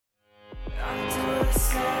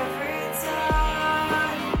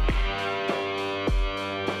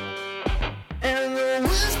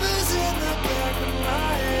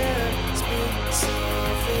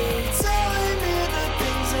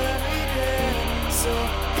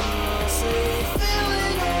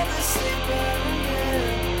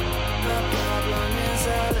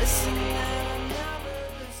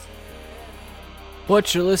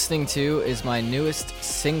What you're listening to is my newest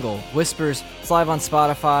single, Whispers. It's live on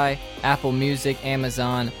Spotify, Apple Music,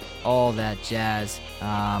 Amazon, all that jazz.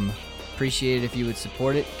 Appreciate it if you would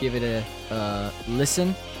support it. Give it a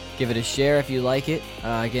listen. Give it a share if you like it.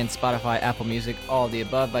 Again, Spotify, Apple Music, all of the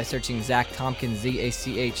above by searching Zach Tompkins,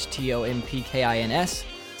 ZachTompkins.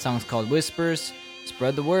 Song's called Whispers.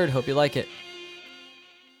 Spread the word. Hope you like it.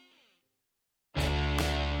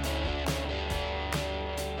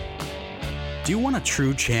 Do you want a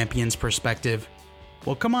true champion's perspective?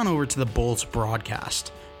 Well, come on over to the Bolts broadcast,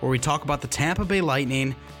 where we talk about the Tampa Bay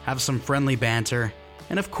Lightning, have some friendly banter,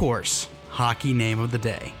 and of course, hockey name of the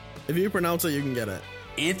day. If you pronounce it, you can get it.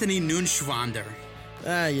 Anthony Nunschwander.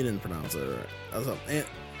 You didn't pronounce it right.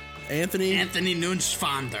 Anthony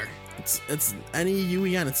Nunschwander. It's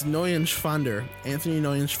N-E-U-E-N. It's Neuenschwander. Anthony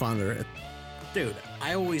Neuenschwander. Dude,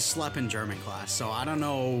 I always slept in German class, so I don't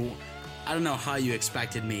know how you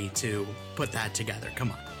expected me to put that together. Come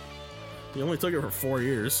on. You only took it for 4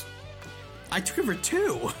 years. I took it for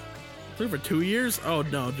 2. Took it for 2 years? Oh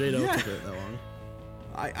no, J-Do took it that long.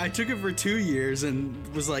 I took it for 2 years and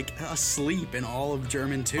was like asleep in all of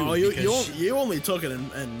German too. Oh, you only took it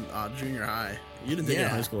in junior high. You didn't take it in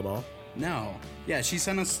high school at all. No. Yeah, she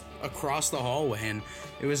sent us across the hallway, and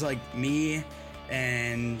it was like me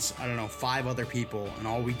and, I don't know, 5 other people, and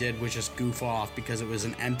all we did was just goof off because it was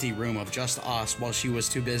an empty room of just us while she was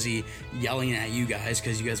too busy yelling at you guys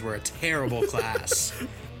because you guys were a terrible class.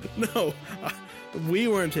 No, we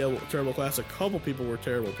weren't terrible class. A couple people were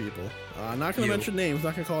terrible people. I'm not going to mention names.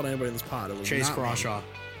 Not going to call out anybody in this pod. It was Chase Crawshaw.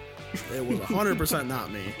 It was 100%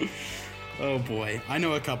 not me. Oh boy, I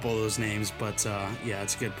know a couple of those names, but yeah,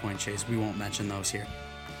 it's a good point, Chase. We won't mention those here.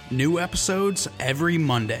 New episodes every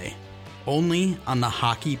Monday, only on the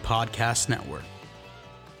Hockey Podcast Network.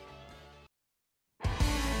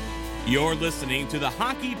 You're listening to the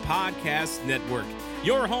Hockey Podcast Network,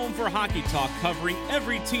 your home for hockey talk covering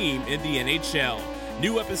every team in the NHL.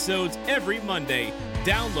 New episodes every Monday.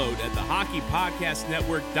 Download at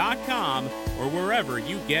thehockeypodcastnetwork.com or wherever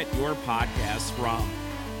you get your podcasts from.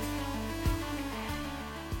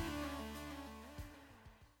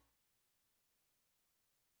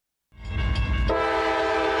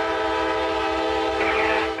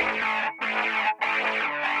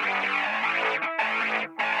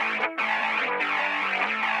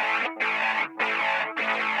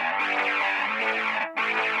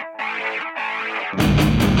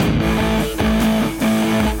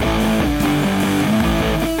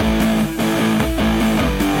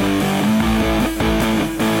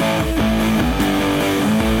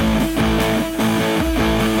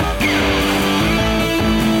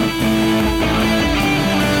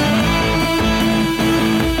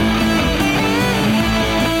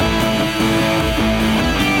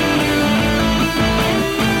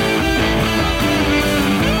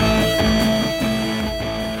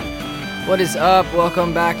 What is up?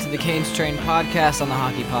 Welcome back to the Canes Train podcast on the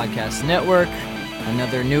Hockey Podcast Network.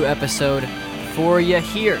 Another new episode for you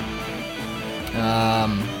here.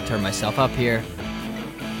 Turn myself up here.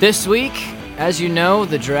 This week, as you know,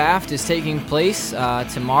 the draft is taking place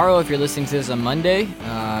tomorrow if you're listening to this on Monday,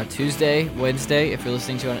 Tuesday, Wednesday if you're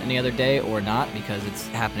listening to it on any other day or not, because it's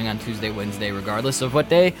happening on Tuesday, Wednesday, regardless of what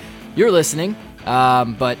day you're listening.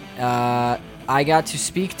 But I got to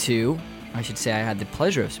speak to, I should say I had the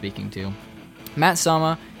pleasure of speaking to, Matt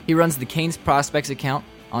Somma. He runs the Canes Prospects account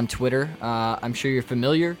on Twitter. I'm sure you're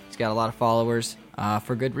familiar. He's got a lot of followers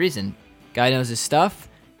for good reason. Guy knows his stuff.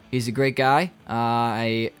 He's a great guy.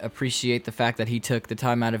 I appreciate the fact that he took the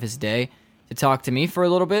time out of his day to talk to me for a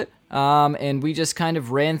little bit. And we just kind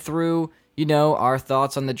of ran through, our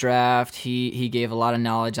thoughts on the draft. He gave a lot of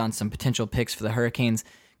knowledge on some potential picks for the Hurricanes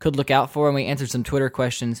could look out for, and we answered some Twitter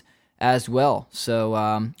questions as well. So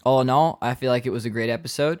all in all, I feel like it was a great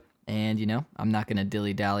episode, and I'm not going to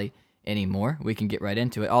dilly-dally anymore. We can get right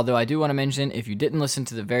into it. Although I do want to mention, if you didn't listen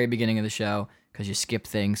to the very beginning of the show because you skip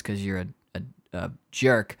things because you're a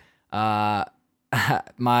jerk,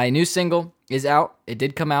 my new single is out. It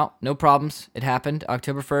did come out. No problems. It happened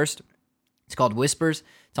October 1st. It's called Whispers.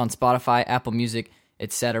 It's on Spotify, Apple Music,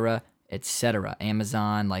 etc.,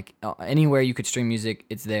 Amazon, like anywhere you could stream music,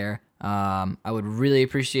 it's there. I would really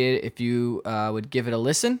appreciate it if you would give it a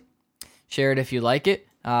listen. Share it if you like it.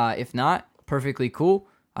 If not, perfectly cool.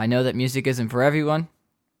 I know that music isn't for everyone,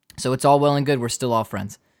 so it's all well and good. We're still all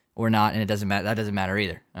friends, or not, and it doesn't matter. That doesn't matter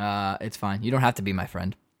either. It's fine. You don't have to be my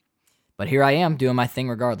friend, but here I am doing my thing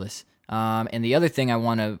regardless. And the other thing I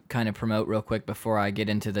want to kind of promote real quick before I get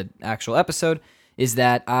into the actual episode is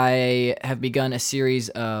that I have begun a series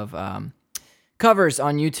of covers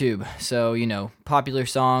on YouTube. So, popular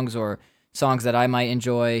songs or songs that I might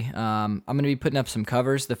enjoy. I'm going to be putting up some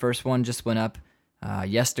covers. The first one just went up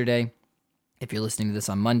yesterday. If you're listening to this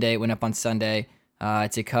on Monday, it went up on Sunday.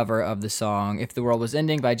 It's a cover of the song If the World Was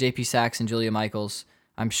Ending by JP Sachs and Julia Michaels.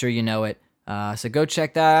 I'm sure you know it. So go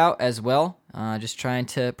check that out as well. Just trying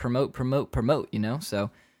to promote,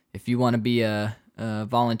 So if you want to be a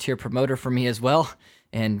volunteer promoter for me as well,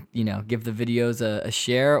 and, give the videos a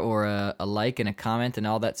share or a like and a comment and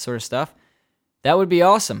all that sort of stuff, that would be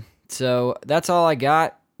awesome. So that's all I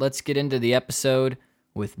got. Let's get into the episode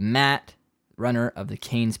with Matt, runner of the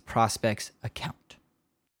Canes Prospects account.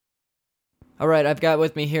 All right, I've got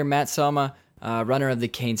with me here Matt Somma, runner of the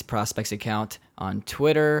Canes Prospects account on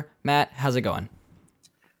Twitter. Matt, how's it going?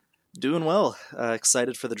 Doing well.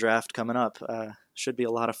 Excited for the draft coming up. Should be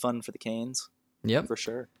a lot of fun for the Canes. Yep. For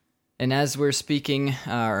sure. And as we're speaking,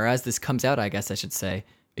 or as this comes out, I guess I should say,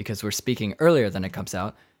 because we're speaking earlier than it comes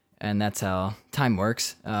out, and that's how time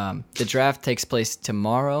works. The draft takes place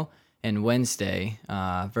tomorrow and Wednesday,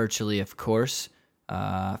 virtually, of course.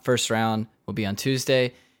 First round will be on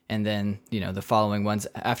Tuesday, and then, the following ones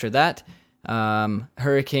after that.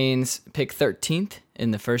 Hurricanes pick 13th in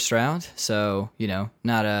the first round, so,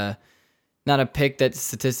 not a pick that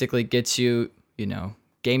statistically gets you,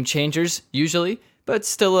 game changers usually, but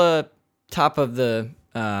still a top of the,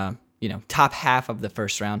 top half of the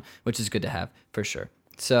first round, which is good to have for sure.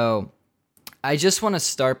 So I just want to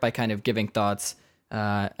start by kind of giving thoughts,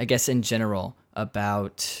 I guess in general,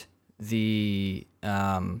 about the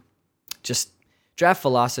just draft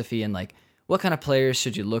philosophy and like what kind of players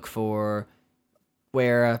should you look for,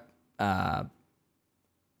 where, lost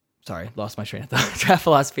my train of thought. Draft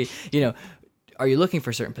philosophy, are you looking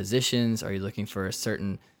for certain positions? Are you looking for a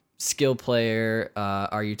certain skill player?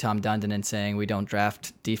 Are you Tom Dundon and saying we don't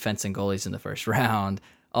draft defense and goalies in the first round?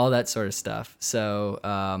 All that sort of stuff. So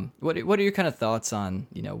what are your kind of thoughts on,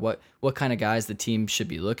 what kind of guys the team should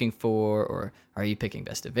be looking for? Or are you picking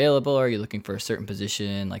best available? Are you looking for a certain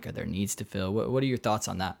position? Like, are there needs to fill? What are your thoughts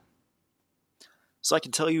on that? So I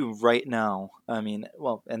can tell you right now,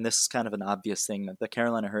 and this is kind of an obvious thing, that the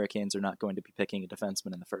Carolina Hurricanes are not going to be picking a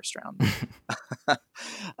defenseman in the first round.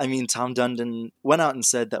 Tom Dundon went out and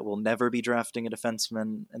said that we'll never be drafting a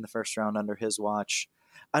defenseman in the first round under his watch.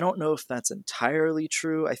 I don't know if that's entirely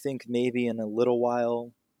true. I think maybe in a little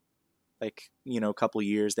while, a couple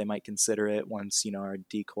years, they might consider it once, our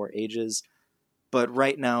D-core ages. But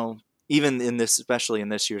right now, especially in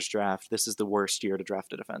this year's draft, this is the worst year to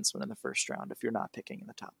draft a defenseman in the first round if you're not picking in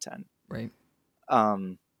the top 10. Right.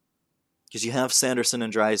 Because you have Sanderson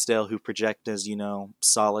and Drysdale who project as,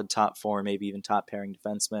 solid top 4, maybe even top pairing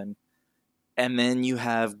defensemen. And then you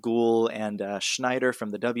have Gould and Schneider from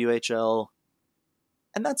the WHL.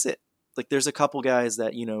 And that's it. Like, there's a couple guys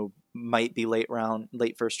that, might be late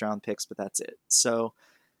first round picks, but that's it. So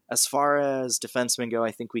as far as defensemen go,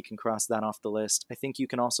 I think we can cross that off the list. I think you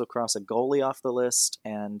can also cross a goalie off the list,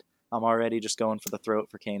 and I'm already just going for the throat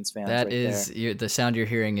for Canes fans. That is, the sound you're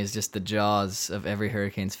hearing is just the jaws of every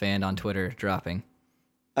Hurricanes fan on Twitter dropping.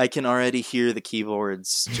 I can already hear the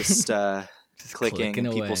keyboards just, just clicking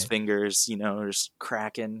and people's fingers, just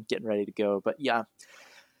cracking, getting ready to go. But yeah.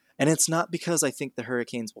 And it's not because I think the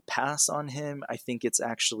Hurricanes will pass on him. I think it's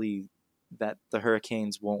actually that the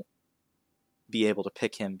Hurricanes won't be able to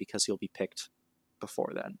pick him because he'll be picked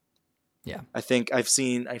before then. Yeah. I think I've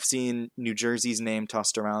seen New Jersey's name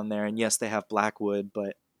tossed around there, and yes, they have Blackwood,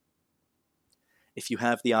 but if you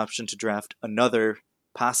have the option to draft another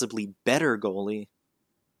possibly better goalie,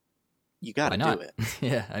 you got to do it.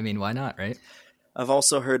 Yeah, why not, right? I've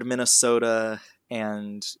also heard Minnesota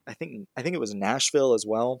and I think it was Nashville as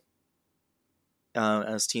well,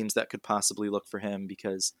 as teams that could possibly look for him,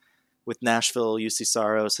 because with Nashville, UC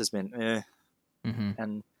Saros has been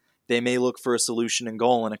and they may look for a solution in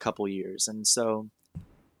goal in a couple years. And so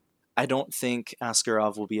I don't think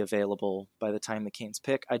Askarov will be available by the time the Canes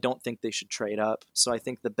pick. I don't think they should trade up. So I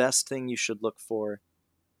think the best thing you should look for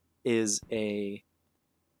is a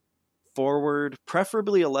forward,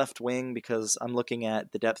 preferably a left wing, because I'm looking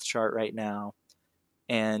at the depth chart right now.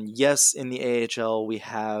 And yes, in the AHL we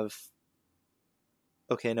have...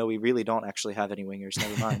 Okay, no, we really don't actually have any wingers.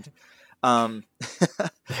 Never mind.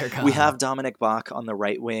 We have Dominic Bach on the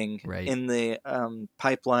right wing. Right. In the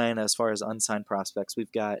pipeline, as far as unsigned prospects,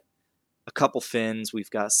 we've got a couple Finns, we've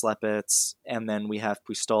got Slepets, and then we have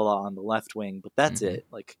Puistola on the left wing. But that's it.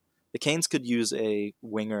 Like, the Canes could use a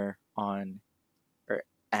winger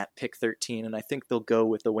at pick 13, and I think they'll go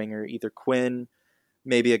with the winger, either Quinn,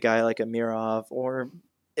 maybe a guy like Amirov, or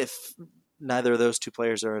if neither of those two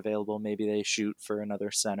players are available, maybe they shoot for another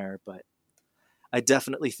center. But I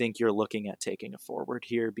definitely think you're looking at taking a forward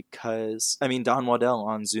here because, I mean, Don Waddell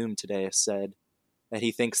on Zoom today said that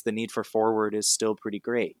he thinks the need for forward is still pretty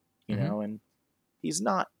great, you know, and he's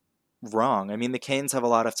not wrong. I mean, the Canes have a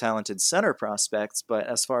lot of talented center prospects, but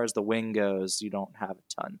as far as the wing goes, you don't have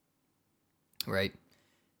a ton. Right.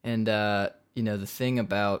 And, you know, the thing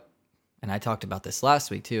about, and I talked about this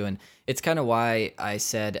last week too, and it's kind of why I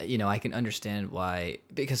said, you know, I can understand why,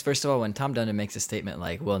 because first of all, when Tom Dundon makes a statement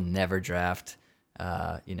like, we'll never draft,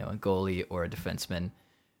 you know, a goalie or a defenseman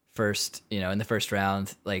first, you know, in the first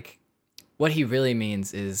round, like what he really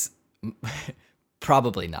means is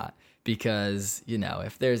probably not, because, you know,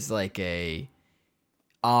 if there's like a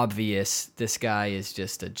obvious, this guy is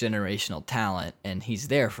just a generational talent and he's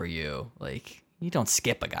there for you, like you don't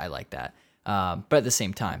skip a guy like that. But at the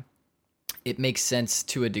same time, it makes sense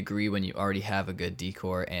to a degree when you already have a good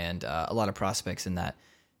decor and a lot of prospects in that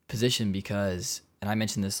position because, and I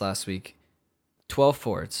mentioned this last week, 12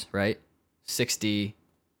 forwards, right? 60,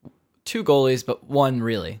 2 goalies, but 1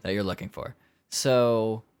 really that you're looking for.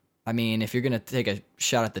 So, I mean, if you're going to take a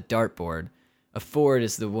shot at the dartboard, a forward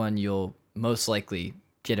is the one you'll most likely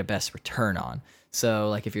get a best return on. So,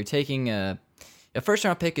 like if you're taking a first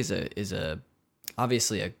round pick is a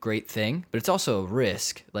obviously a great thing, but it's also a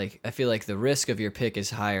risk. Like I feel like the risk of your pick is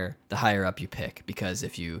higher the higher up you pick, because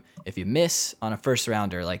if you miss on a first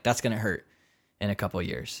rounder, like that's going to hurt in a couple of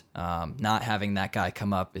years. Not having that guy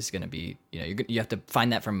come up is going to be, you know, you have to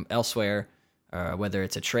find that from elsewhere, whether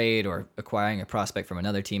it's a trade or acquiring a prospect from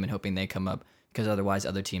another team and hoping they come up, because otherwise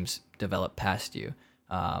other teams develop past you.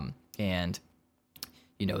 And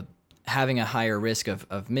you know, having a higher risk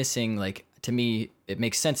of missing, like to me, it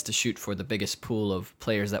makes sense to shoot for the biggest pool of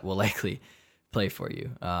players that will likely play for you.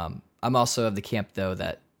 I'm also of the camp though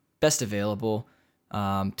that best available,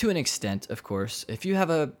 to an extent, of course. If you have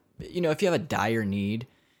a dire need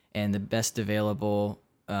and the best available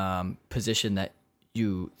position that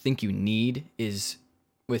you think you need is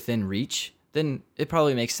within reach, then it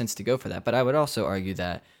probably makes sense to go for that. But I would also argue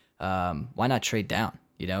that why not trade down?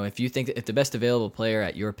 You know, if you think that if the best available player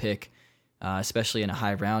at your pick, especially in a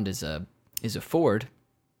high round, is a forward,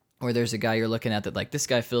 or there's a guy you're looking at that like this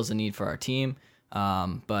guy fills a need for our team,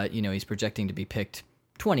 but you know he's projecting to be picked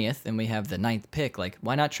 20th, and we have the 9th pick. Like,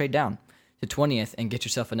 why not trade down to 20th and get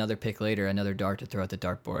yourself another pick later, another dart to throw at the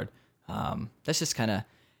dartboard? That's just kind of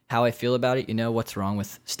how I feel about it. You know, what's wrong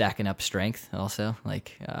with stacking up strength? Also,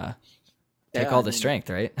 like take all the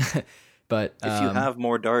strength, right? But if you have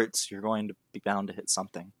more darts, you're going to be bound to hit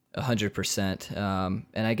something. 100%.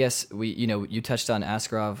 And I guess you touched on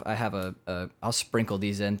Askarov. I have I'll sprinkle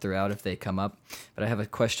these in throughout if they come up, but I have a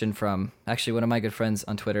question from actually one of my good friends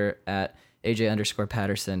on Twitter at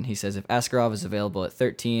AJ_Patterson. He says, if Askarov is available at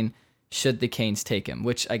 13, should the Canes take him?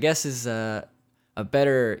 Which I guess is a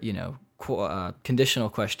better, conditional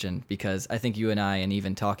question, because I think you and I, and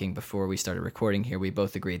even talking before we started recording here, we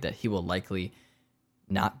both agreed that he will likely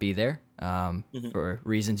not be there for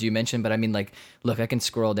reasons you mentioned. But I mean, like, look, I can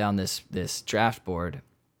scroll down this draft board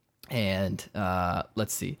and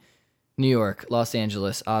let's see. New York, Los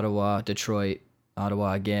Angeles, Ottawa, Detroit,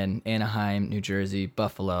 Ottawa again, Anaheim, New Jersey,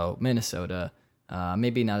 Buffalo, Minnesota,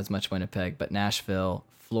 maybe not as much Winnipeg, but Nashville,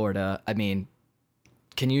 Florida. I mean,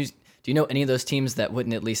 do you know any of those teams that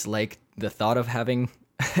wouldn't at least like the thought of having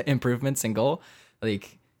improvements in goal?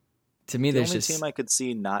 Like, to me, there's just... The only team I could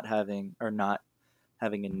see not having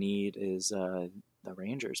a need is the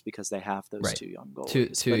Rangers, because they have those 2 young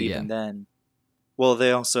goalies. But even then, well,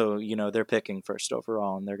 they also, they're picking first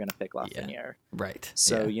overall, and they're going to pick Lafreniere. Right.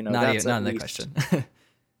 So, that's not in the question.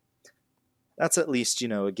 That's at least,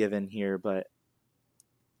 a given here. But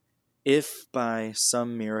if by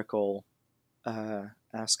some miracle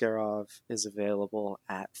Askarov is available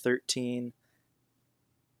at 13,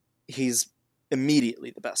 he's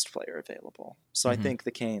immediately the best player available. So I think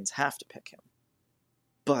the Canes have to pick him.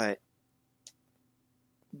 But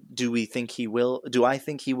do we think he will? Do I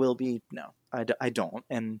think he will be? No, I don't.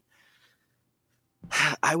 And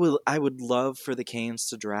I would love for the Canes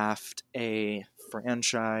to draft a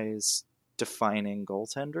franchise-defining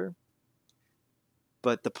goaltender.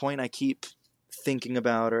 But the point I keep thinking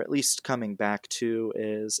about, or at least coming back to,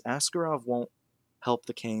 is Askarov won't help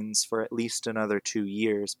the Canes for at least another 2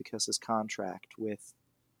 years, because his contract with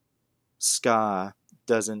SKA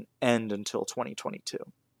doesn't end until 2022.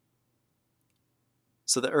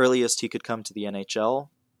 So the earliest he could come to the NHL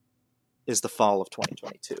is the fall of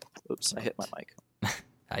 2022. Oops, I hit my mic.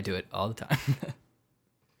 I do it all the time.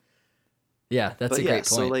 Yeah, that's a great point.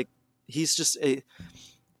 So like, he's just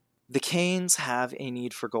the Canes have a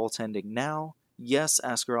need for goaltending now. Yes,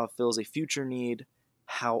 Askarov fills a future need.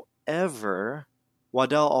 However,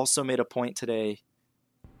 Waddell also made a point today,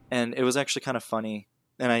 and it was actually kind of funny.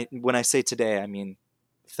 And when I say today, I mean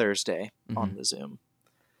Thursday on the Zoom.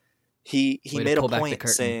 He made a point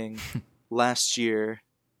saying last year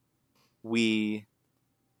we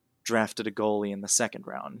drafted a goalie in the second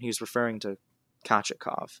round. He was referring to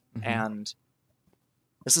Kochetkov. And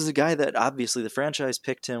this is a guy that obviously the franchise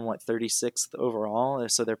picked him, 36th overall,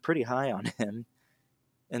 so they're pretty high on him.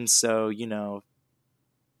 And so, you know,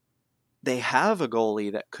 they have a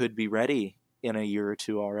goalie that could be ready in a year or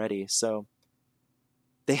two already. So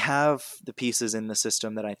they have the pieces in the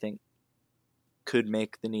system that I think could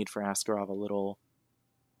make the need for Askarov a little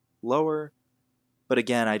lower. But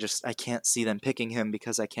again, I can't see them picking him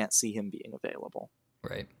because I can't see him being available.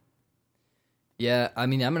 Right. Yeah, I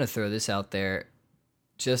mean, I'm going to throw this out there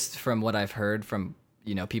just from what I've heard from,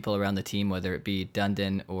 you know, people around the team, whether it be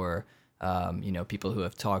Dundon or, you know, people who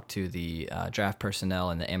have talked to the draft personnel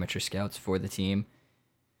and the amateur scouts for the team.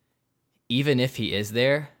 Even if he is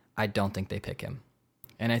there, I don't think they pick him.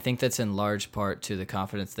 And I think that's in large part to the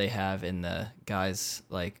confidence they have in the guys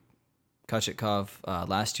like Kochetkov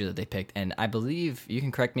last year that they picked. And I believe, you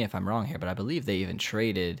can correct me if I'm wrong here, but I believe they even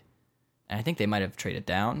traded, and I think they might have traded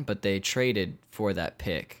down, but they traded for that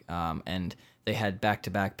pick. And they had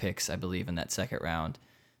back-to-back picks, I believe, in that second round.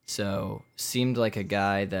 So seemed like a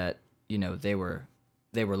guy that, you know, they were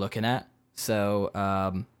looking at. So,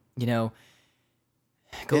 you know,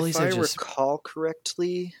 goalies if I are just... recall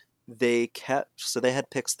correctly, they had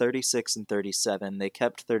picks 36 and 37. They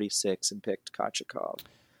kept 36 and picked Kochetkov.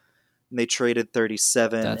 And they traded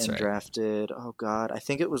 37 drafted, oh God, I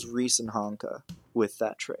think it was Reese and Honka with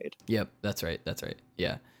that trade. Yep, that's right.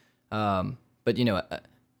 Yeah. But, you know,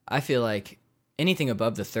 I feel like anything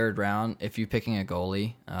above the third round, if you're picking a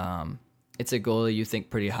goalie, it's a goalie you think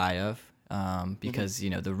pretty high of because, you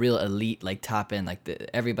know, the real elite, like top end, like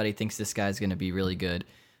everybody thinks this guy's going to be really good.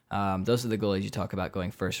 Those are the goalies you talk about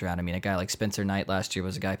going first round. I mean, a guy like Spencer Knight last year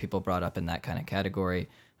was a guy people brought up in that kind of category.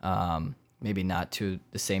 Maybe not to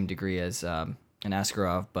the same degree as an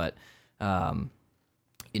Askarov, but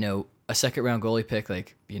you know, a second round goalie pick,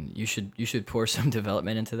 like you should pour some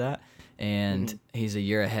development into that. And he's a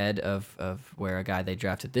year ahead of where a guy they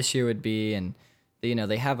drafted this year would be, and you know,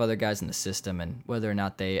 they have other guys in the system, and whether or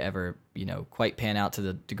not they ever, you know, quite pan out to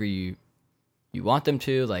the degree you want them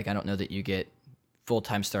to, like, I don't know that you get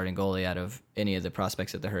full-time starting goalie out of any of the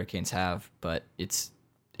prospects that the Hurricanes have, but it's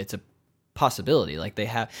a possibility. Like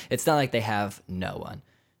it's not like they have no one,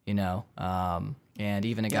 you know. And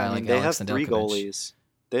even a guy like Alex Nedeljkovic.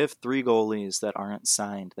 They have three goalies that aren't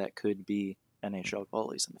signed that could be NHL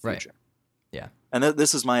goalies in the future. Right. Yeah. And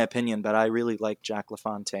this is my opinion, but I really like Jack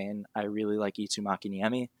LaFontaine. I really like Eetu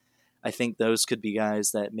Makiniemi. I think those could be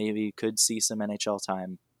guys that maybe could see some NHL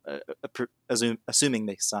time, assuming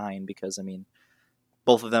they sign, because, I mean,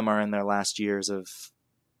 both of them are in their last years of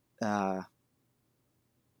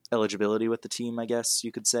eligibility with the team, I guess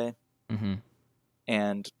you could say.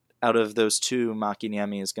 And out of those two,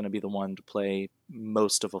 Makiniemi is going to be the one to play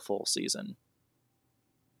most of a full season.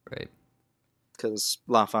 Right. Because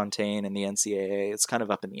LaFontaine and the NCAA, it's kind of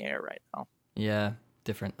up in the air right now. Yeah,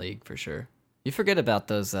 different league for sure. You forget about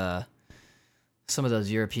those, some of those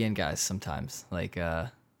European guys sometimes. Like, I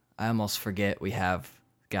almost forget we have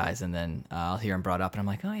guys, and then I'll hear him brought up, and I'm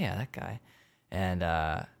like, oh yeah, that guy. And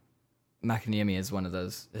Makiniemi is one of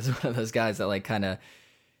those guys that, like, kind of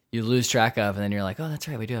you lose track of, and then you're like, oh, that's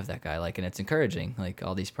right, we do have that guy. Like, and it's encouraging. Like,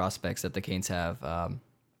 all these prospects that the Canes have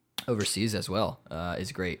overseas as well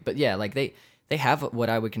is great. But yeah, like they have what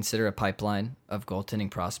I would consider a pipeline of goaltending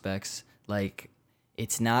prospects. Like,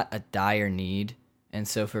 it's not a dire need, and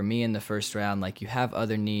so for me in the first round, like, you have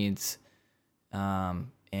other needs,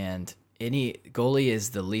 and any goalie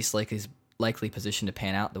is the least likely position to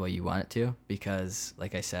pan out the way you want it to, because,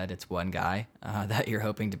 like I said, it's one guy that you're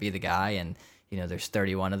hoping to be the guy, and you know there's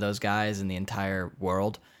 31 of those guys in the entire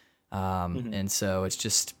world, and so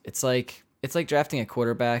it's like drafting a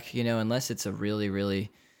quarterback. You know, unless it's a really, really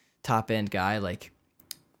top end guy, like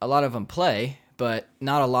a lot of them play, but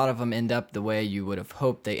not a lot of them end up the way you would have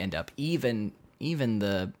hoped they end up. Even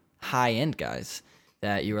the high end guys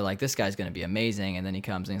that you were like, this guy's going to be amazing, and then he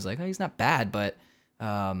comes and he's like, oh, he's not bad, but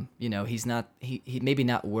you know, he maybe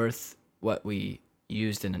not worth what we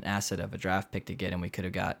used in an asset of a draft pick to get, and we could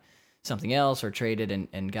have got something else or traded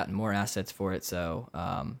and gotten more assets for it. So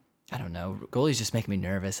I don't know. Goalies just make me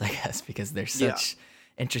nervous, I guess, because they're such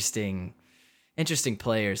interesting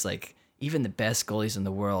players. Like, even the best goalies in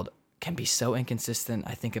the world can be so inconsistent.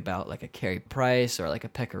 I think about like a Carey Price or like a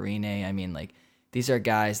Pecorine. I mean, like, these are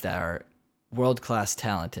guys that are world-class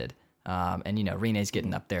talented, And Rene's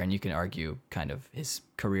getting up there, and you can argue kind of his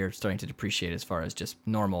career starting to depreciate as far as just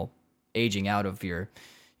normal aging out of your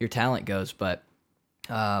talent goes. But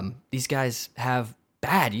these guys have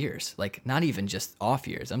bad years, like not even just off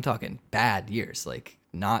years. I'm talking bad years, like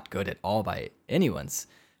not good at all by anyone's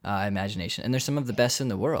imagination. And they're some of the best in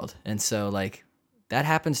the world. And so like that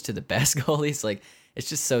happens to the best goalies. Like it's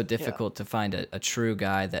just so difficult to find a true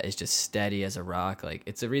guy that is just steady as a rock. Like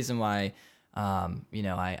it's a reason why,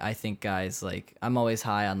 I think guys like I'm always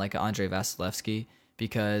high on like Andrei Vasilevsky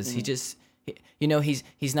because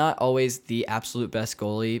he's not always the absolute best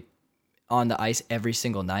goalie on the ice every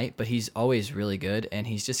single night, but he's always really good, and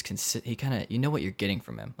he's just he kind of, you know what you're getting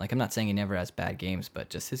from him. Like I'm not saying he never has bad games, but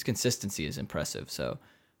just his consistency is impressive. So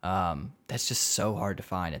that's just so hard to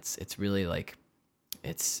find. It's really like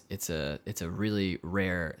it's a really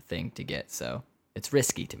rare thing to get. So it's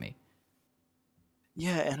risky to me.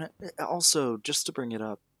 Yeah, and also just to bring it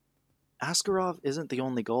up, Askarov isn't the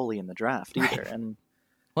only goalie in the draft either, Right. and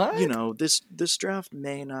What? this draft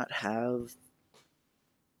may not have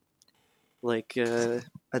like a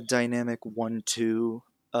dynamic 1-2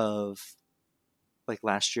 of like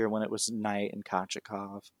last year when it was Knight and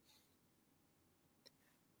Kochikov.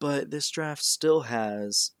 But this draft still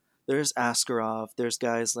there's Askarov, there's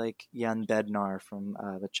guys like Jan Bednar from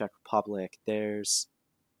the Czech Republic, there's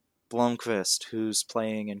Blomqvist, who's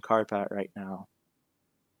playing in Karpat right now.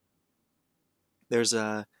 There's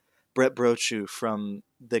Brett Brochu from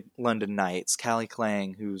the London Knights, Kalle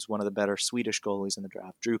Klang, who's one of the better Swedish goalies in the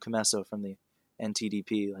draft, Drew Comesso from the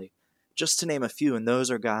NTDP, like just to name a few, and those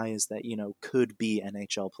are guys that could be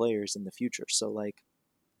NHL players in the future. So like,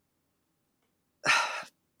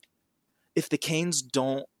 if the Canes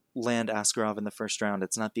don't land Askarov in the first round,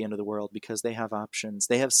 it's not the end of the world because they have options.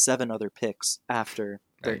 They have 7 other picks after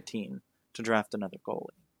 13 to draft another goalie.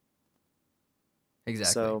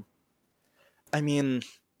 Exactly. So, I mean,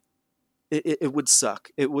 it would suck.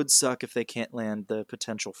 It would suck if they can't land the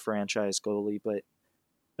potential franchise goalie, but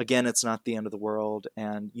again, it's not the end of the world,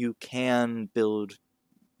 and you can build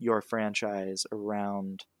your franchise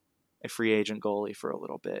around a free agent goalie for a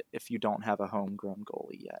little bit if you don't have a homegrown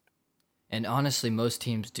goalie yet. And honestly, most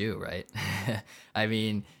teams do, right? I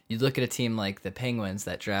mean, you look at a team like the Penguins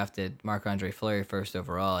that drafted Marc-Andre Fleury first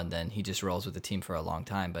overall, and then he just rolls with the team for a long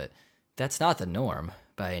time. But that's not the norm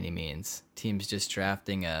by any means. Teams just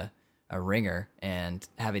drafting a ringer and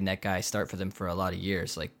having that guy start for them for a lot of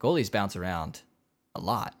years. Like, goalies bounce around a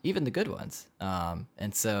lot, even the good ones.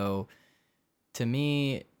 And so, to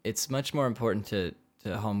me, it's much more important to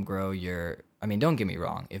home grow your... I mean, don't get me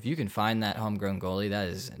wrong. If you can find that homegrown goalie, that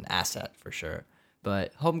is an asset for sure.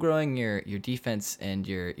 But home growing your defense and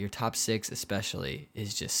your top 6 especially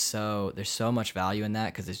is just so... There's so much value in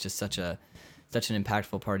that because it's just such an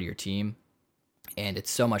impactful part of your team. And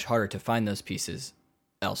it's so much harder to find those pieces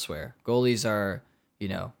elsewhere. Goalies are...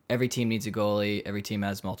 every team needs a goalie. Every team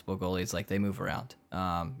has multiple goalies. Like, they move around.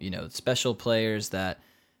 Special players that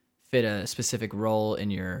fit a specific role in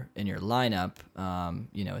your lineup,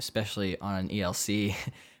 especially on an ELC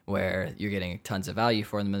where you're getting tons of value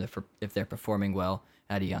for them if they're performing well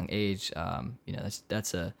at a young age.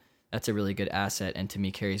 That's a really good asset, and to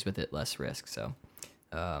me carries with it less risk. So,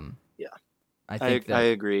 I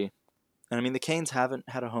agree. And I mean, the Canes haven't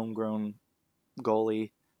had a homegrown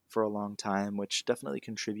goalie for a long time, which definitely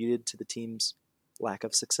contributed to the team's lack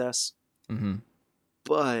of success. Mm-hmm.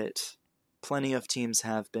 But plenty of teams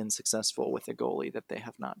have been successful with a goalie that they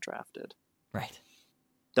have not drafted. Right.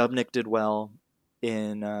 Dubnyk did well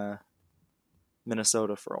in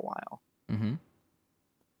Minnesota for a while. Mm-hmm.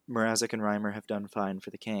 Mrazek and Reimer have done fine for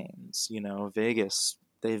the Canes. Vegas,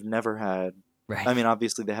 they've never had... Right. I mean,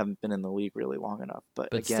 obviously they haven't been in the league really long enough, but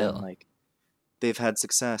again, still. like, they've had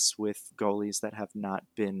success with goalies that have not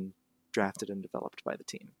been drafted and developed by the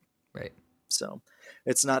team. Right. So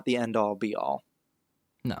it's not the end-all, be-all.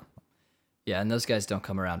 No. Yeah, and those guys don't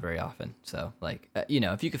come around very often. So, like,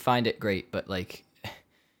 if you could find it, great. But, like,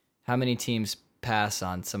 how many teams pass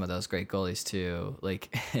on some of those great goalies, too?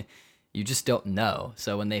 Like, you just don't know.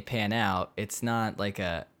 So when they pan out, it's not like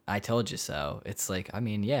a I told you so. It's like, I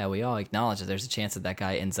mean, yeah, we all acknowledge that there's a chance that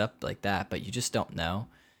guy ends up like that, but you just don't know.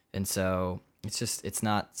 And so it's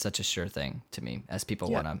not such a sure thing to me as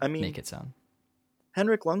people want to make it sound.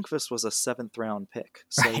 Henrik Lundqvist was a 7th round pick.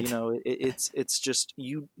 So, right. It's just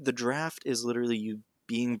the draft is literally you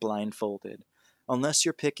being blindfolded. Unless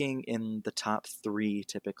you're picking in the top 3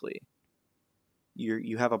 typically.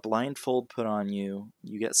 You have a blindfold put on you,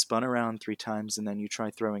 you get spun around 3 times, and then you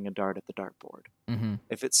try throwing a dart at the dartboard. Mm-hmm.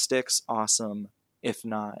 If it sticks, awesome. If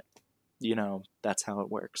not, that's how it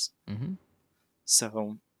works. Mm-hmm.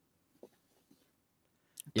 So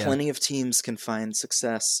Yeah. Plenty of teams can find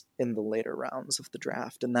success in the later rounds of the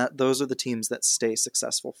draft, and those are the teams that stay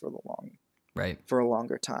successful for a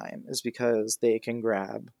longer time, is because they can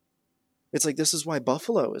grab. It's like, this is why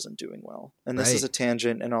Buffalo isn't doing well, and this is a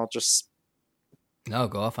tangent, and I'll just go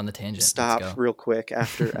off on the tangent. Stop real quick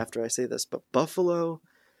after I say this. But Buffalo,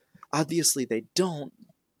 obviously they don't,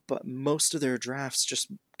 but most of their drafts just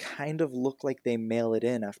kind of look like they mail it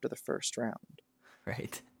in after the first round.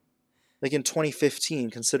 Right. Like in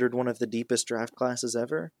 2015, considered one of the deepest draft classes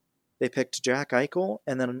ever, they picked Jack Eichel,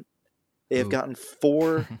 and then they have gotten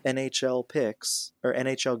 4 NHL picks or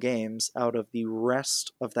NHL games out of the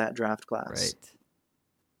rest of that draft class. Right.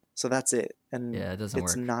 So that's it. And it doesn't work.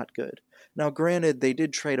 It's not good. Now, granted, they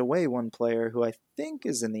did trade away one player who I think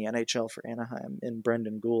is in the NHL for Anaheim, in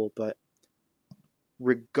Brendan Gould, but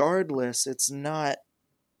regardless, it's not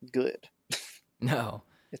good. No.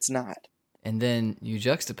 It's not. And then you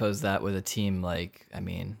juxtapose that with a team like, I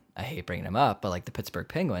mean, I hate bringing them up, but like the Pittsburgh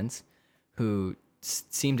Penguins, who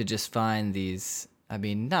seem to just find these, I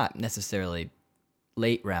mean, not necessarily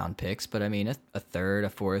late round picks, but I mean, a third, a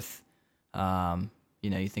fourth.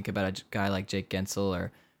 You think about a guy like Jake Gensel,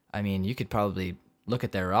 or, I mean, you could probably look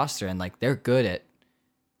at their roster and like they're good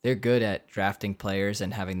at drafting players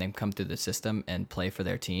and having them come through the system and play for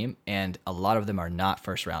their team. And a lot of them are not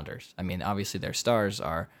first rounders. I mean, obviously their stars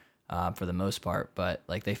are, for the most part, but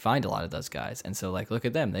like they find a lot of those guys. And so like, look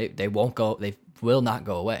at them. They will not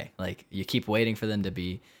go away. Like, you keep waiting for them to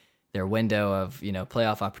be their window of,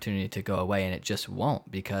 playoff opportunity to go away, and it just won't,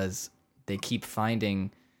 because they keep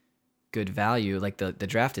finding good value. Like the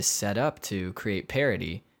draft is set up to create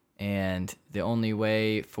parity, and the only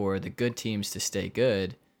way for the good teams to stay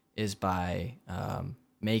good is by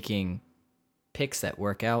making picks that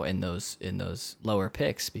work out in those lower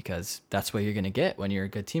picks, because that's what you're going to get when you're a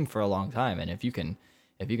good team for a long time. And if you can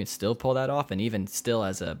still pull that off, and even still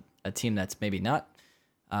as a team that's maybe not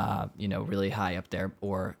really high up there,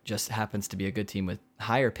 or just happens to be a good team with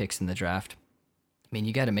higher picks in the draft, I mean,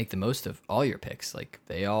 you got to make the most of all your picks. Like,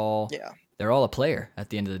 they're all a player at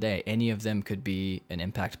the end of the day. Any of them could be an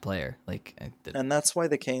impact player. And that's why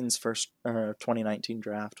the Canes' first 2019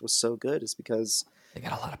 draft was so good, is because they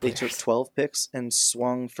got a lot of players. They took 12 picks and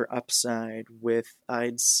swung for upside with,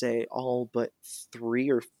 I'd say, all but 3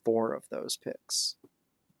 or 4 of those picks.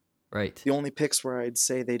 Right. The only picks where I'd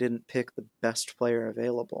say they didn't pick the best player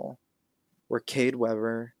available were Cade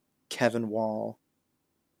Weber, Kevin Wall,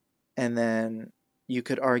 and then you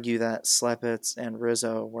could argue that Slepets and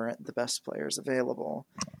Rizzo weren't the best players available.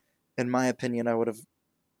 In my opinion, I would have,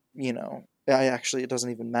 it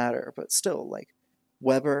doesn't even matter, but still, like,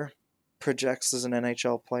 Weber projects as an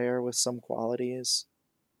NHL player with some qualities.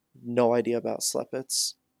 No idea about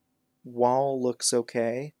Slepets. Wall looks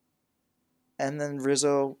okay. And then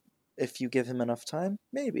Rizzo, if you give him enough time,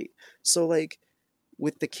 maybe. So, like,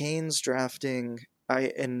 with the Canes drafting,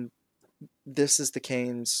 this is the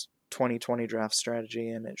Canes 2020 draft strategy,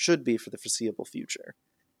 and it should be for the foreseeable future,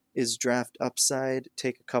 is draft upside,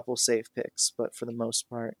 take a couple safe picks, but for the most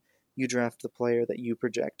part, you draft the player that you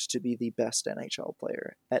project to be the best NHL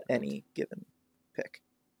player at any given pick.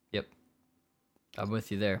 Yep. I'm with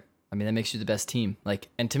you there. I mean, that makes you the best team. Like,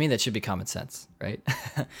 and to me, that should be common sense, right?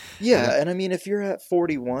 Yeah, and I mean, if you're at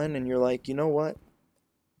 41 and you're like, you know what?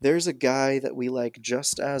 There's a guy that we like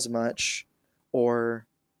just as much, or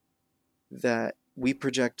that we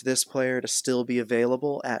project this player to still be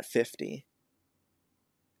available at 50.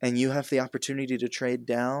 And you have the opportunity to trade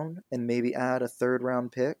down and maybe add a third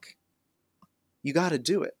round pick. You got to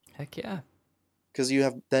do it. Heck yeah. Because you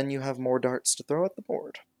have more darts to throw at the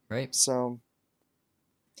board. Right. So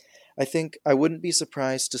I think I wouldn't be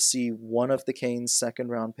surprised to see one of the Canes' second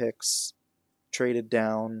round picks traded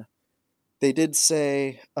down. They did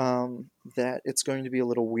say that it's going to be a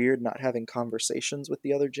little weird not having conversations with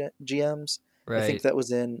the other GMs. Right. I think that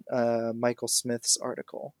was in Michael Smith's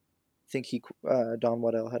article. I think Don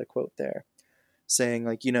Waddell had a quote there saying,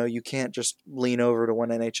 like, you can't just lean over to one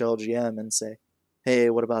NHL GM and say, hey,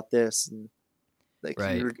 what about this? And like,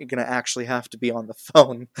 right. You're going to actually have to be on the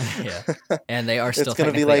phone. Yeah. And they are still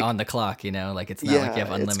technically on the clock, like, it's not like you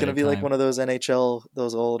have unlimited it's going to be time. like one of those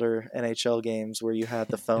older NHL games where you had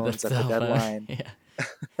the phones at the deadline. Yeah.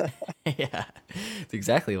 Yeah. It's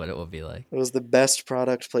exactly what it will be like. It was the best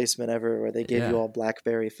product placement ever, where they gave you all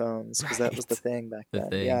BlackBerry phones, because that was the thing back then.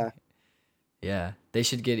 Yeah. Yeah, they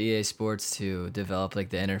should get EA Sports to develop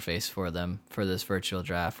like the interface for them for this virtual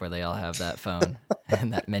draft, where they all have that phone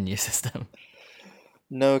and that menu system.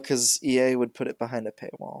 No, because EA would put it behind a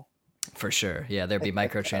paywall. For sure. Yeah, there'd be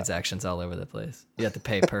microtransactions all over the place. You have to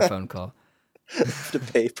pay per phone call. To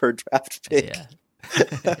pay per draft pick.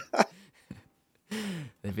 Yeah.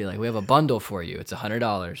 They'd be like, we have a bundle for you. It's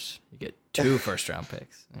 $100. You get 2 first-round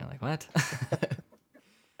picks. And you're like, what?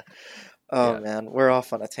 Oh Yeah. man, we're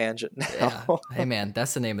off on a tangent now. Yeah. Hey, man,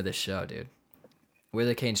 that's the name of this show, dude. We're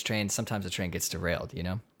the Canes train. Sometimes the train gets derailed, you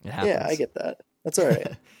know? It happens. Yeah, I get that. That's all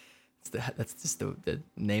right. That's just the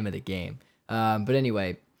name of the game. But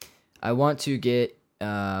anyway, I want to get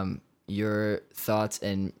your thoughts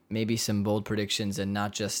and maybe some bold predictions, and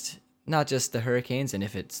not just the Hurricanes. And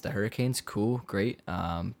if it's the Hurricanes, cool, great.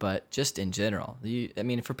 But just in general, I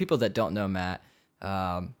mean, for people that don't know Matt,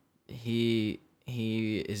 he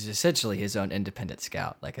is essentially his own independent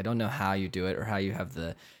scout. Like, I don't know how you do it or how you have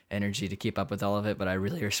the energy to keep up with all of it, but I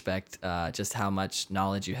really respect just how much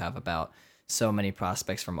knowledge you have about so many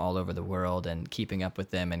prospects from all over the world and keeping up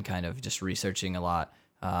with them and kind of just researching a lot.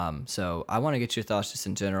 So I want to get your thoughts just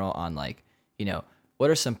in general on, like, you know, what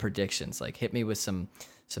are some predictions? Like, hit me with some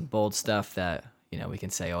bold stuff that, you know, we can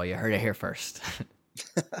say, oh, you heard it here first.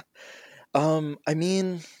 I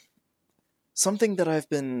mean, something that I've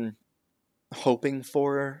been hoping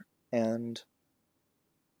for and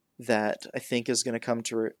that I think is going to come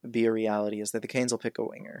to be a reality is that the Canes will pick a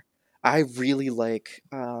winger. I really like,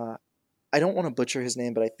 I don't want to butcher his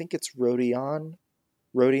name, but I think it's Rodion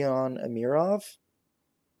Amirov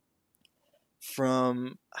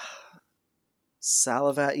from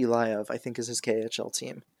Salavat Iliyev, I think is his KHL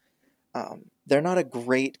team. They're not a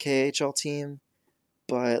great KHL team,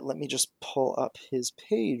 but let me just pull up his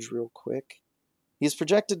page real quick. He's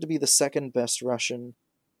projected to be the second best Russian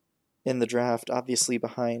in the draft, obviously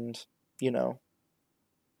behind, you know,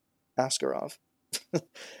 Askarov.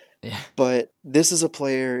 Yeah. But this is a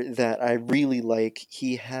player that I really like.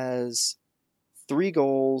 He has 3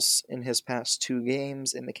 goals in his past 2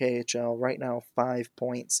 games in the KHL. Right now, 5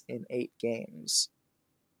 points in 8 games.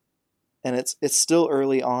 And it's still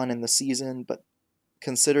early on in the season, but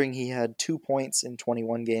considering he had 2 points in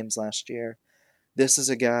 21 games last year, this is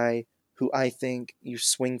a guy who I think you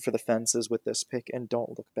swing for the fences with this pick and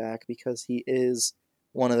don't look back, because he is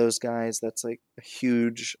one of those guys that's like a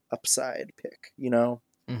huge upside pick, you know?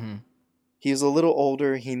 Mm-hmm. He's a little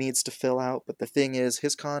older, he needs to fill out, but the thing is,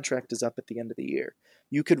 his contract is up at the end of the year.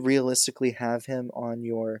 You could realistically have him on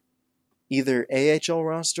your either AHL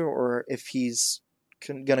roster, or if he's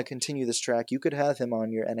going to continue this track, you could have him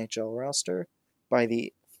on your NHL roster by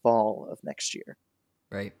the fall of next year.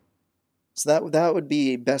 Right. So that would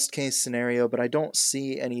be best case scenario, but I don't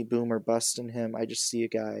see any boom or bust in him. I just see a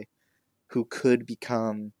guy who could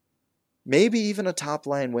become maybe even a top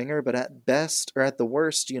line winger, but at best, or at the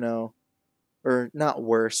worst, you know, or not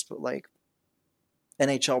worst, but like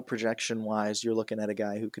NHL projection wise, you're looking at a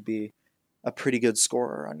guy who could be a pretty good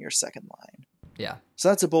scorer on your second line. Yeah. So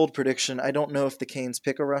that's a bold prediction. I don't know if the Canes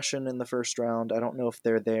pick a Russian in the first round. I don't know if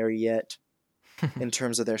they're there yet in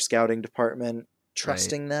terms of their scouting department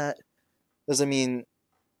trusting that. Because, I mean,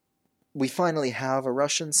 we finally have a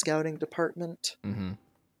Russian scouting department, Mm-hmm.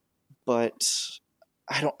 but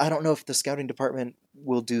I don't know if the scouting department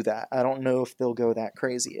will do that. I don't know if they'll go that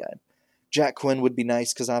crazy yet. Jack Quinn would be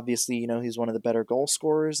nice because obviously, you know, he's one of the better goal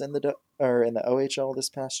scorers in the OHL this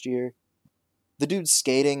past year. The dude's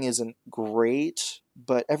skating isn't great,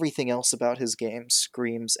 but everything else about his game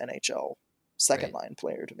screams NHL second line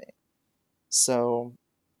player to me. So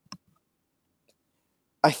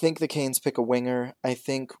I think the Canes pick a winger. I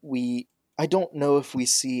don't know if we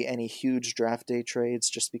see any huge draft day trades,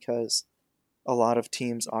 just because a lot of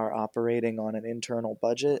teams are operating on an internal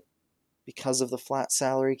budget because of the flat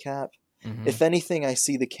salary cap. Mm-hmm. If anything, I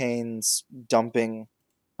see the Canes dumping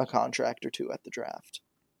a contract or 2 at the draft.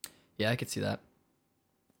 Yeah, I could see that.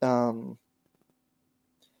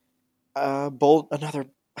 Another.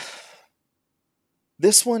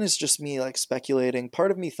 This one is just me like speculating.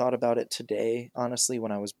 Part of me thought about it today, honestly,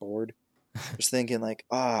 when I was bored. Just thinking like,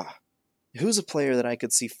 who's a player that I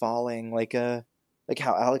could see falling, like how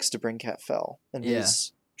Alex DeBrincat fell in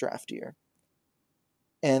his draft year.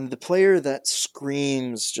 And the player that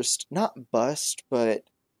screams just not bust, but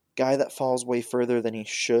guy that falls way further than he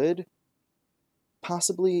should,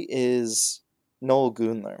 possibly, is Noel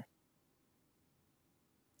Gunler.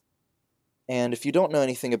 And if you don't know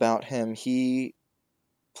anything about him, he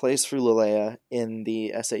plays for Luleå in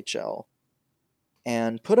the SHL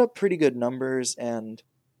and put up pretty good numbers, and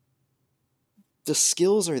the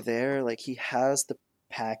skills are there. Like, he has the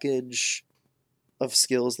package of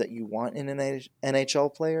skills that you want in an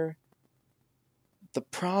NHL player. The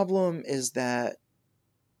problem is that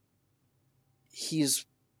he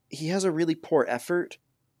has a really poor effort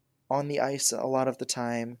on the ice a lot of the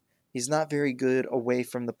time. He's not very good away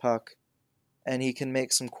from the puck, and he can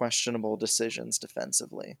make some questionable decisions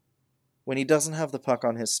defensively. When he doesn't have the puck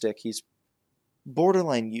on his stick, he's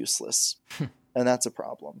borderline useless, and that's a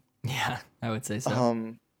problem. Yeah, I would say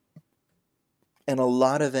so. And a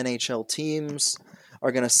lot of NHL teams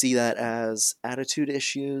are going to see that as attitude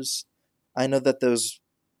issues. I know that those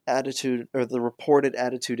attitude or the reported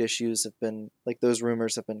attitude issues have been, like, those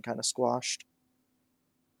rumors have been kind of squashed.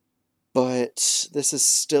 But this is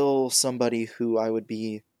still somebody who I would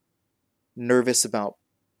be nervous about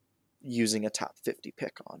using a top 50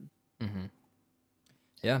 pick on. Mm-hmm.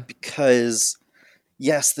 Yeah. Because,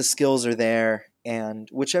 yes, the skills are there, and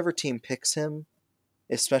whichever team picks him,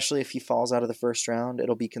 especially if he falls out of the first round,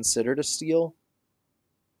 it'll be considered a steal.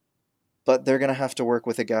 But they're going to have to work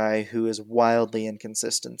with a guy who is wildly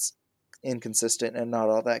inconsistent and not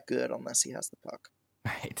all that good unless he has the puck.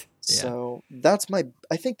 Right. Yeah. So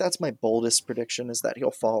I think that's my boldest prediction, is that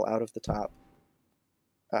he'll fall out of the top,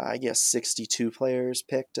 I guess, 62 players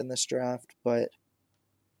picked in this draft. But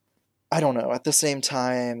I don't know. At the same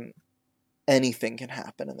time, anything can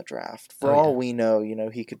happen in the draft. For all we know,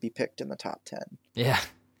 he could be picked in the top 10. Yeah.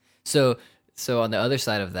 So on the other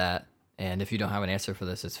side of that, and if you don't have an answer for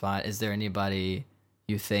this, it's fine. Is there anybody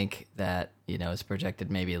you think that, is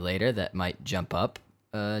projected maybe later that might jump up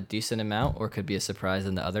a decent amount or could be a surprise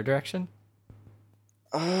in the other direction?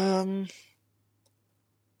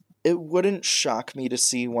 It wouldn't shock me to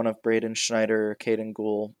see one of Braden Schneider or Caden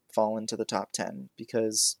Gould fall into the top 10,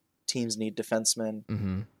 because teams need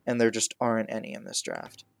defensemen, and there just aren't any in this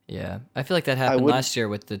draft. Yeah, I feel like that happened last year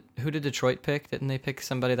with who did Detroit pick? Didn't they pick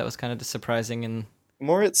somebody that was kind of surprising? And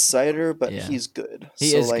Moritz Seider, but he's good.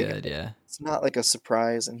 He is good, yeah. It's not like a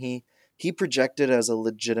surprise, and he projected as a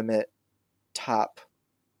legitimate top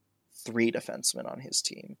 3 defenseman on his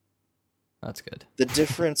team. That's good. The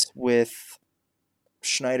difference with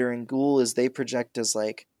Schneider and Gould is they project as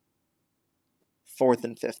like 4th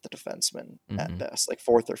and 5th defenseman at best, like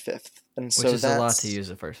 4th or 5th, and which is a lot to use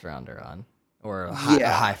a first rounder on, or a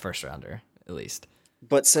high first rounder at least.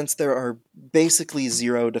 But since there are basically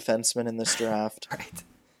 0 defensemen in this draft, right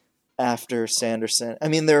after Sanderson, I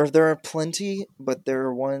mean there are plenty, but there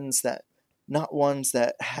are ones that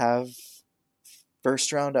have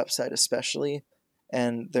first round upside especially,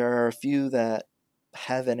 and there are a few that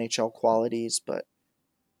have NHL qualities but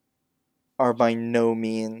are by no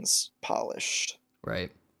means polished.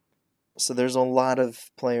 Right. So there's a lot of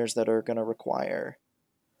players that are going to require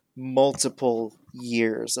multiple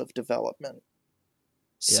years of development.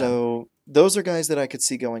 Yeah. So those are guys that I could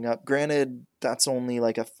see going up. Granted, that's only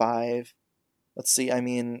like a 5. Let's see, I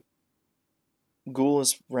mean, Gould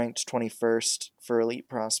is ranked 21st for elite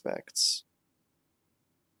prospects.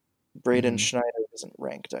 Braden Schneider isn't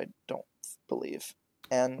ranked, I don't believe.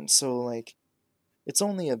 And so, like, it's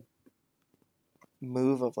only a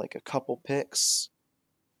move of like a couple picks,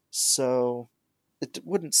 so it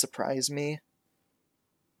wouldn't surprise me.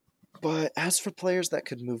 But as for players that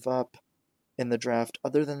could move up in the draft,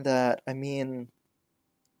 other than that, I mean,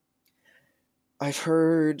 I've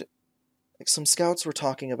heard like some scouts were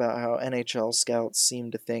talking about how NHL scouts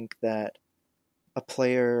seem to think that a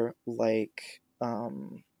player like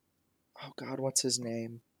what's his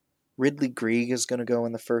name? Ridley Grieg is going to go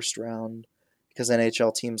in the first round because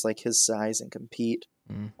NHL teams like his size and compete.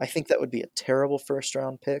 I think that would be a terrible first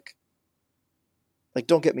round pick. Like,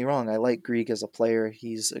 don't get me wrong, I like Grieg as a player.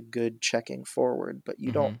 He's a good checking forward, but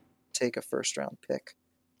you don't take a first round pick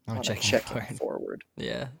on a checking forward.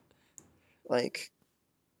 Yeah. Like,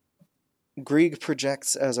 Grieg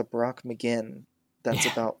projects as a Brock McGinn that's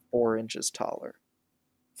about 4 inches taller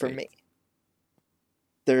for me.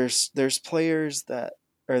 There's players that,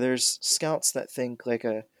 or there's scouts that think like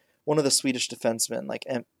one of the Swedish defensemen, like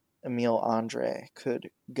Emil Andre,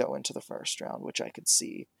 could go into the first round, which I could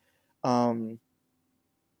see. A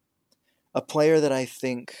player that I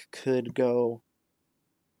think could go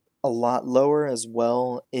a lot lower as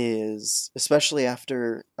well is, especially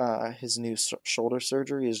after his new shoulder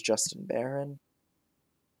surgery, is Justin Barron.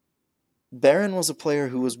 Barron was a player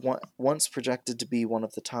who was once projected to be one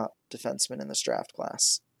of the top defensemen in this draft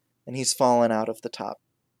class, and he's fallen out of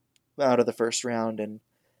the first round, and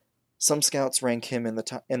some scouts rank him in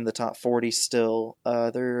the top 40 still.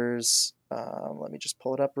 Others, let me just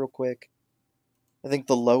pull it up real quick. I think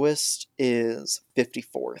the lowest is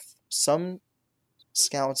 54th. Some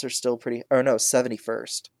scouts are still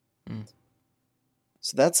 71st.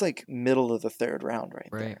 So that's like middle of the third round right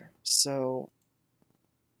there. So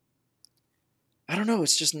I don't know.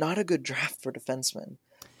 It's just not a good draft for defensemen.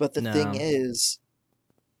 But the thing is,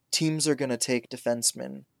 teams are going to take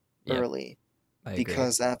defensemen early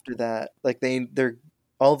because after that, like they're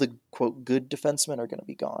all the quote good defensemen are going to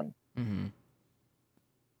be gone.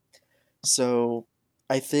 So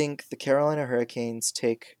I think the Carolina Hurricanes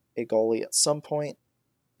take a goalie at some point.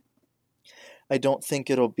 I don't think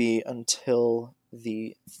it'll be until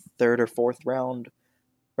the third or fourth round,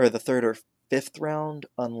 or the third or fifth round,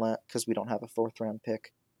 unless, because we don't have a fourth round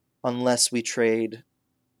pick, unless we trade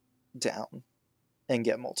down and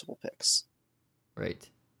get multiple picks. Right.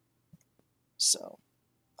 So,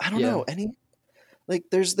 I don't know.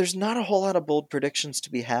 There's not a whole lot of bold predictions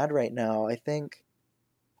to be had right now. I think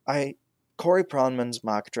Corey Pronman's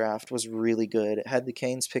mock draft was really good. It had the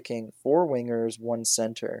Canes picking 4 wingers, 1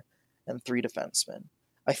 center, and 3 defensemen.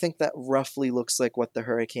 I think that roughly looks like what the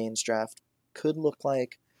Hurricanes draft could look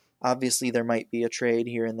like. Obviously, there might be a trade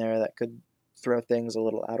here and there that could throw things a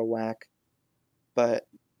little out of whack. But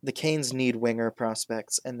the Canes need winger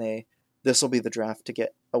prospects, and this will be the draft to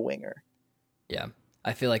get a winger. Yeah.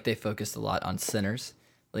 I feel like they focused a lot on centers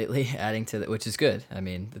lately, adding to that, which is good. I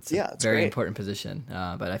mean, it's a very great. important position.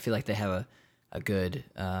 But I feel like they have a good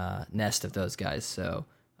nest of those guys. So,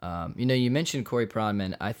 you mentioned Corey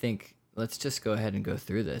Pronman. I think let's just go ahead and go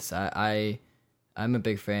through this. I'm a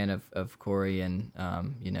big fan of Corey, and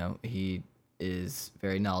he is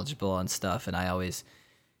very knowledgeable on stuff, and I always,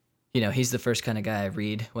 he's the first kind of guy I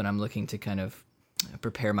read when I'm looking to kind of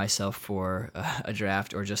prepare myself for a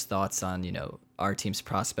draft, or just thoughts on our team's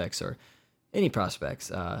prospects or any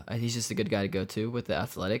prospects. He's just a good guy to go to with the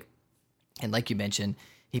Athletic, and like you mentioned,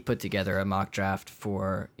 he put together a mock draft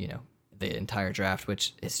for the entire draft,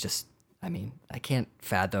 which is just, I mean, I can't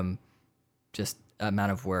fathom just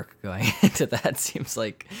amount of work going into that. Seems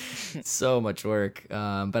like so much work,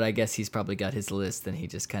 but I guess he's probably got his list and he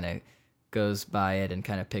just kind of goes by it and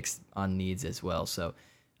kind of picks on needs as well. So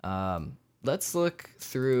let's look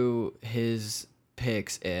through his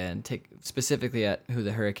picks and take specifically at who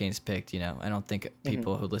the Hurricanes picked. I don't think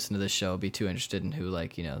people who listen to this show will be too interested in who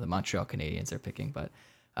the Montreal Canadiens are picking, but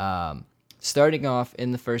starting off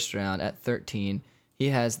in the first round at 13, he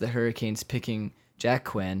has the Hurricanes picking Jack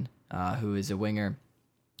Quinn, who is a winger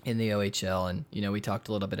in the OHL, and we talked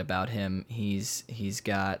a little bit about him. He's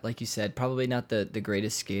got, like you said, probably not the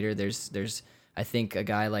greatest skater. There's I think a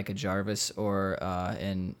guy like a Jarvis or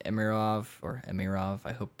an Emirov,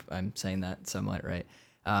 I hope I'm saying that somewhat right,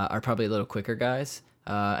 are probably a little quicker guys.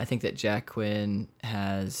 I think that Jack Quinn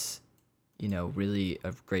has really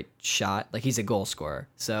a great shot. Like, he's a goal scorer,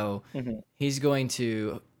 so he's going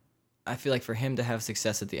to, I feel like for him to have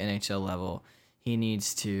success at the NHL level, he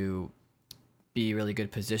needs to be really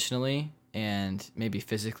good positionally and maybe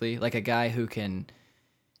physically, like a guy who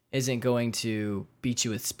isn't going to beat you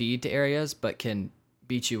with speed to areas, but can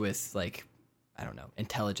beat you with, like, I don't know,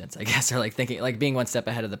 intelligence, I guess, or like thinking, like being one step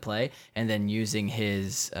ahead of the play, and then using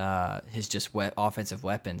his just offensive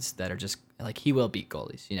weapons that are just like, he will beat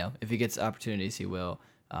goalies. If he gets opportunities, he will,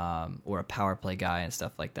 or a power play guy and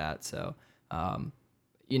stuff like that. So,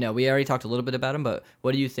 we already talked a little bit about him, but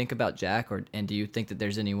what do you think about Jack, and do you think that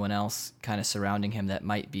there's anyone else kind of surrounding him that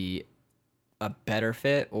might be a better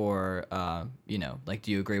fit, or do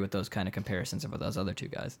you agree with those kind of comparisons of those other two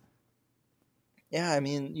guys? Yeah, I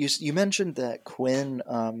mean, you mentioned that Quinn,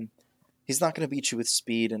 he's not going to beat you with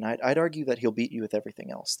speed, and I'd argue that he'll beat you with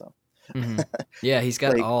everything else, though. Yeah, he's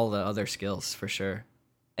got all the other skills for sure,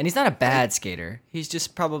 and he's not a bad skater. He's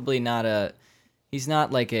just probably not he's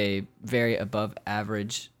not like a very above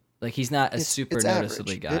average. Like, he's not a super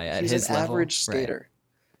noticeably guy at his level. He's an average skater,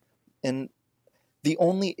 right. And the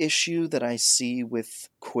only issue that I see with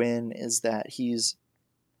Quinn is that he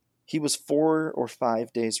was 4 or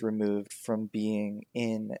 5 days removed from being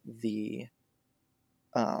in the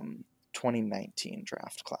 2019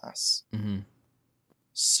 draft class.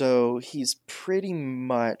 So he's pretty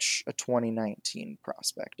much a 2019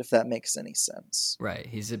 prospect, if that makes any sense. Right.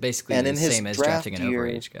 He's basically the same as drafting an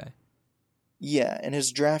overage guy. Yeah, in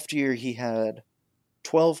his draft year, he had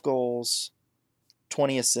 12 goals,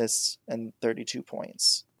 20 assists, and 32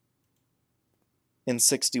 points in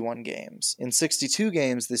 61 games. In 62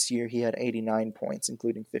 games this year, he had 89 points,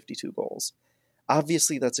 including 52 goals.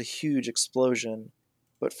 Obviously, that's a huge explosion,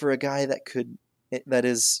 but for a guy that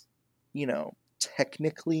is,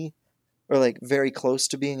 technically, or like very close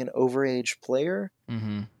to being an overage player,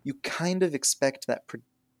 you kind of expect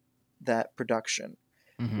that production,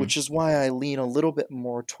 which is why I lean a little bit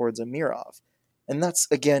more towards Amirov. And that's,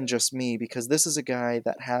 again, just me, because this is a guy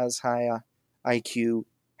that has high IQ,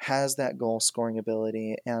 has that goal scoring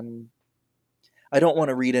ability, and I don't want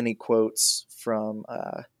to read any quotes from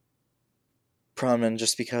Pronman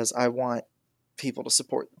just because I want people to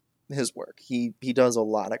support his work. He does a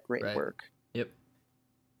lot of great work. Yep.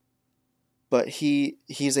 But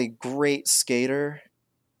he's a great skater,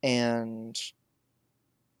 and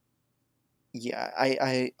yeah,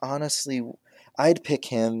 I honestly, I'd pick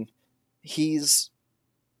him. He's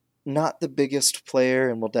not the biggest player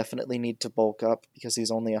and will definitely need to bulk up because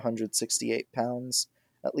he's only 168 pounds,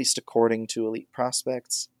 at least according to Elite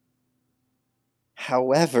Prospects.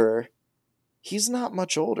 However, he's not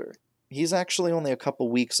much older. He's actually only a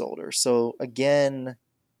couple weeks older. So again,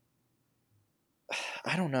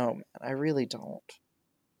 I don't know, man. I really don't.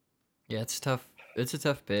 Yeah, it's tough. It's a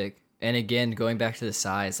tough pick. And again, going back to the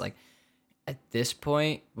size, like at this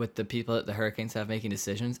point, with the people that the Hurricanes have making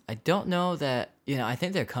decisions, I don't know that, I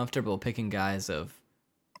think they're comfortable picking guys of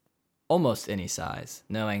almost any size,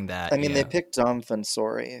 knowing that, I mean, they picked Dom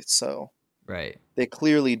Fensori, so right. they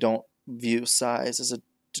clearly don't view size as a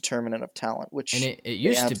determinant of talent, which And it they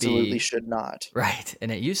used to absolutely be, should not. right.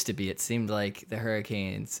 And it used to be, it seemed like the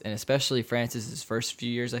Hurricanes, and especially Francis's first few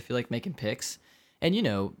years, I feel like making picks. And,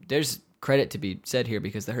 there's credit to be said here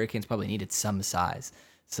because the Hurricanes probably needed some size.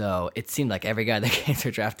 So it seemed like every guy the Canes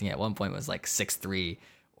were drafting at one point was like 6'3"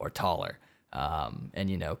 or taller.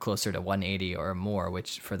 And closer to 180 or more,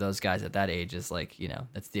 which for those guys at that age is like,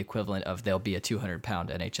 that's the equivalent of they'll be a 200-pound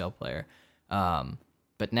NHL player.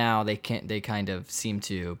 But now they kind of seem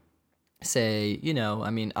to say, I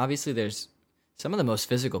mean, obviously there's some of the most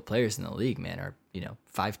physical players in the league, man, are,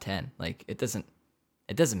 5'10". Like it doesn't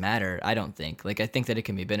matter, I don't think. Like I think that it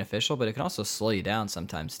can be beneficial, but it can also slow you down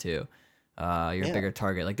sometimes too. You're a bigger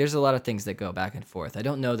target. Like there's a lot of things that go back and forth. I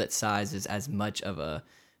don't know that size is as much of a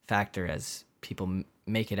factor as people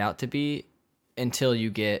make it out to be until you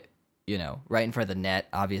get, right in front of the net,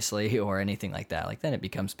 obviously, or anything like that. Like then it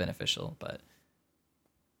becomes beneficial, but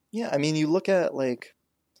yeah, I mean, you look at like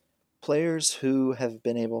players who have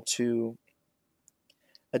been able to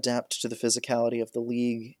adapt to the physicality of the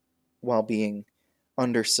league while being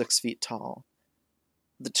under 6 feet tall.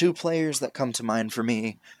 The two players that come to mind for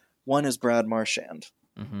me, one is Brad Marchand,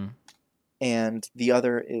 and the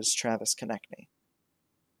other is Travis Konechny.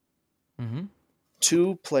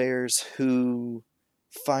 Two players who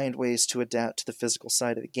find ways to adapt to the physical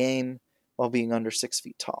side of the game while being under 6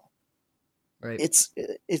 feet tall. right.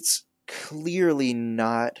 It's clearly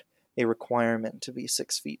not a requirement to be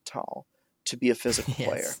 6 feet tall to be a physical Yes,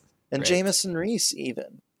 player. And right. Jamison Reese,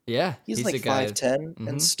 even. Yeah, He's like a guy 5'10",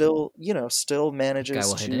 and still manages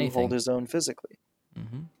will hit to anything. hold his own physically.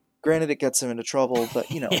 Granted, it gets him into trouble, but,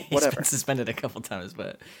 He's whatever. been suspended a couple times,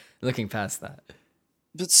 but looking past that.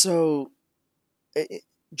 But so,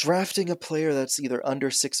 drafting a player that's either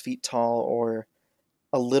under 6 feet tall or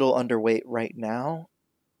a little underweight right now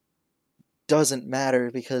doesn't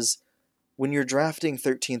matter because when you're drafting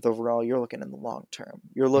 13th overall, you're looking in the long term.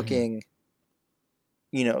 You're looking,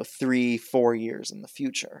 3-4 years in the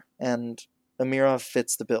future. And Amirov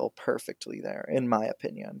fits the bill perfectly there, in my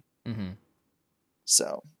opinion.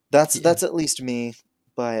 So that's at least me,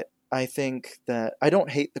 but I think that I don't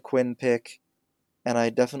hate the Quinn pick, and I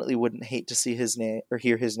definitely wouldn't hate to see his name or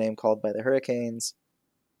hear his name called by the Hurricanes.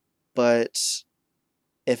 But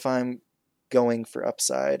if I'm going for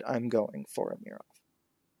upside, I'm going for Amirov.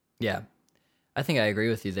 Yeah, I think I agree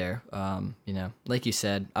with you there. Like you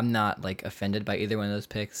said, I'm not like offended by either one of those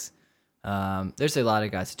picks. There's a lot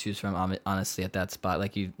of guys to choose from, honestly, at that spot.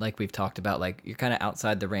 Like we've talked about, like you're kind of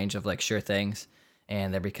outside the range of like sure things,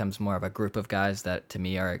 and there becomes more of a group of guys that to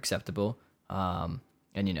me are acceptable.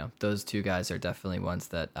 And those two guys are definitely ones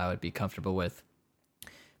that I would be comfortable with.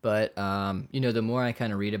 But the more I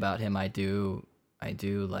kind of read about him, I do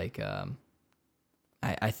like.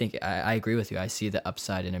 I think I agree with you. I see the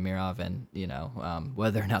upside in Amirov, and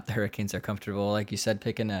whether or not the Hurricanes are comfortable, like you said,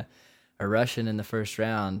 picking a Russian in the first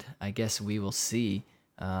round, I guess we will see.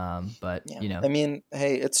 But I mean,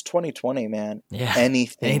 hey, it's 2020, man. Yeah,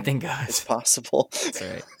 anything goes. is possible. That's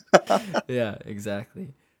right. Yeah, exactly.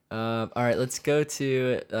 All right, let's go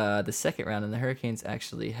to the second round, and the Hurricanes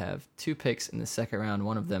actually have two picks in the second round.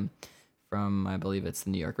 One of them from, I believe it's the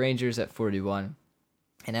New York Rangers at 41,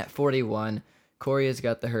 and at 41. Corey has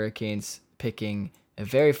got the Hurricanes picking a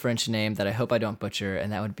very French name that I hope I don't butcher,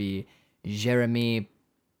 and that would be Jeremy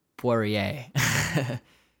Poirier.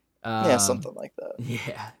 Yeah, something like that.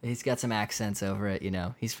 Yeah, he's got some accents over it,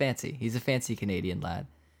 He's fancy. He's a fancy Canadian lad.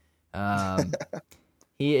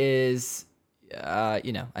 He is,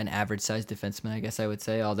 an average-sized defenseman, I guess I would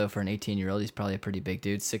say, although for an 18-year-old, he's probably a pretty big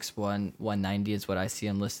dude. 6'1", 190 is what I see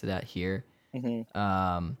him listed at here.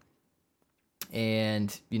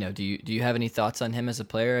 And do you have any thoughts on him as a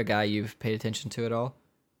player, a guy you've paid attention to at all?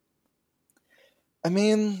 I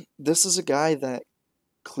mean, this is a guy that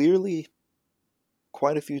clearly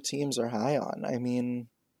quite a few teams are high on. I mean,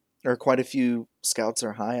 or quite a few scouts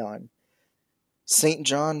are high on. St.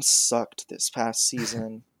 John sucked this past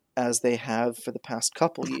season, as they have for the past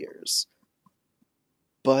couple years.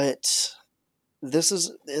 But this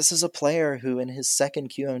is a player who in his second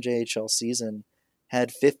QMJHL season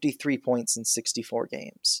had 53 points in 64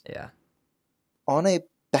 games. Yeah. On a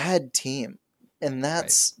bad team. And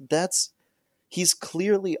that's he's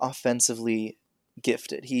clearly offensively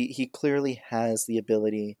gifted. He clearly has the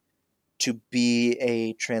ability to be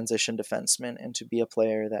a transition defenseman and to be a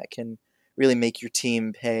player that can really make your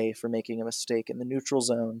team pay for making a mistake in the neutral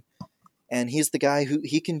zone. And he's the guy who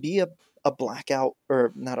he can be a breakout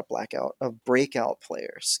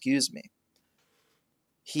player, excuse me.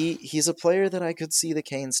 He's a player that I could see the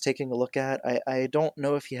Canes taking a look at. I don't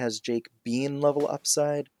know if he has Jake Bean level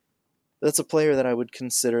upside. That's a player that I would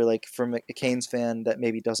consider, like, from a Canes fan that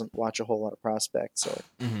maybe doesn't watch a whole lot of prospects or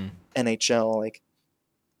NHL. Like,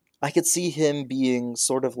 I could see him being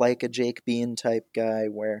sort of like a Jake Bean type guy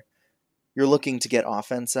where you're looking to get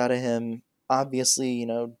offense out of him. Obviously,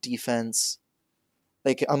 defense.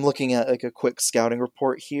 Like, I'm looking at like a quick scouting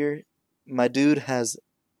report here. My dude has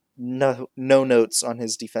no notes on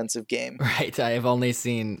his defensive game. Right. I have only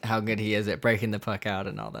seen how good he is at breaking the puck out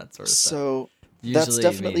and all that sort of stuff. So Usually that's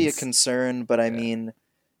definitely a concern, but I mean,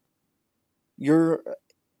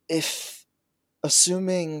 if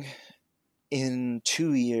assuming in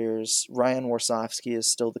 2 years Ryan Warsofsky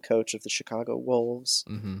is still the coach of the Chicago Wolves,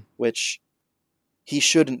 which he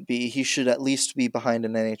shouldn't be. He should at least be behind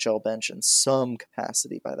an NHL bench in some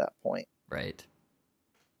capacity by that point. Right.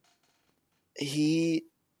 He's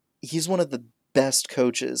one of the best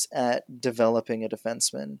coaches at developing a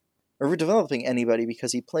defenseman, or developing anybody,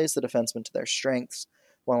 because he plays the defenseman to their strengths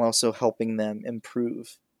while also helping them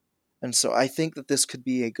improve. And so I think that this could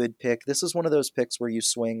be a good pick. This is one of those picks where you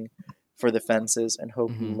swing for the fences and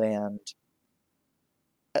hope you land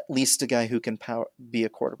at least a guy who can be a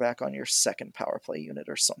quarterback on your second power play unit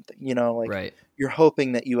or something. Right. You're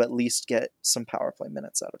hoping that you at least get some power play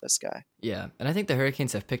minutes out of this guy. Yeah, and I think the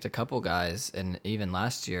Hurricanes have picked a couple guys, and even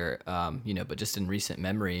last year, but just in recent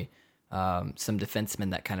memory, some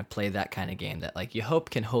defensemen that kind of play that kind of game that, like, you hope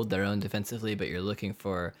can hold their own defensively, but you're looking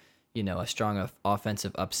for, a strong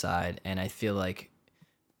offensive upside. And I feel like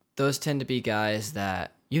those tend to be guys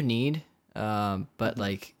that you need. But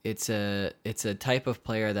like it's a type of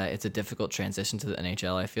player that it's a difficult transition to the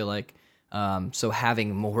NHL, I feel like. So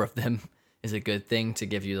having more of them is a good thing to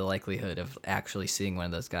give you the likelihood of actually seeing one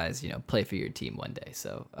of those guys, play for your team one day.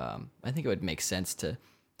 So I think it would make sense to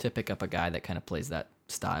pick up a guy that kind of plays that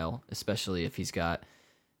style, especially if he's got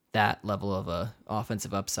that level of a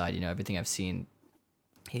offensive upside. Everything I've seen,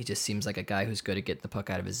 he just seems like a guy who's good at getting the puck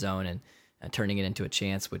out of his zone and turning it into a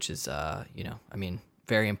chance, which is,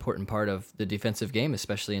 very important part of the defensive game,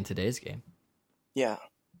 especially in today's game. Yeah,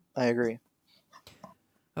 I agree.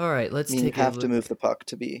 All right, you have to move the puck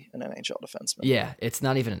to be an NHL defenseman. Yeah, it's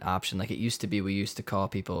not even an option. Like it used to be, we used to call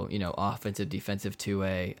people, offensive, defensive,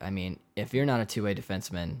 two-way. I mean, if you're not a two-way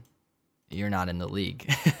defenseman, you're not in the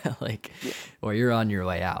league, or you're on your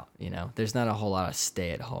way out. There's not a whole lot of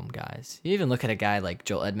stay-at-home guys. You even look at a guy like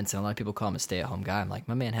Joel Edmondson. A lot of people call him a stay-at-home guy. I'm like,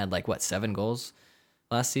 my man had 7 goals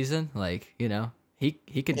last season?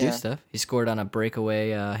 He could do stuff. He scored on a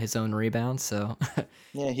breakaway, his own rebound. So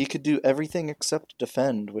yeah, he could do everything except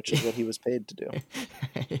defend, which is what he was paid to do.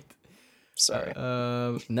 Right. Sorry.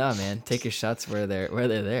 No, man, take your shots where they're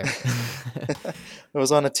there. It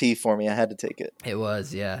was on a tee for me. I had to take it. It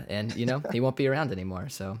was, yeah, and he won't be around anymore,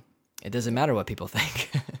 so it doesn't matter what people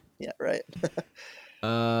think. Yeah, right.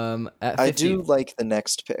 At 50, I do like the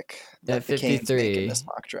next pick at 53 in this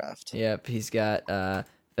mock draft. Yep, he's got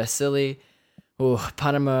Vasily.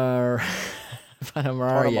 Ponomarev.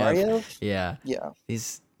 Yeah.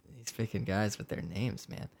 He's picking guys with their names,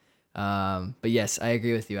 man. But yes, I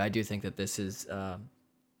agree with you. I do think that this is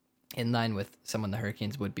in line with someone the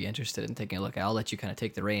Hurricanes would be interested in taking a look at. I'll let you kind of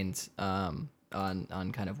take the reins on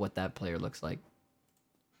kind of what that player looks like.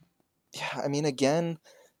 Yeah, I mean, again,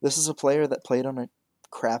 this is a player that played on a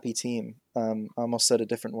crappy team. I almost said a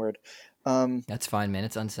different word. That's fine, man.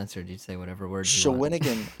 It's uncensored. You say whatever word you want.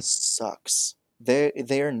 Shawinigan sucks.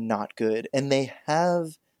 They are not good, and they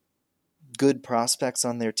have good prospects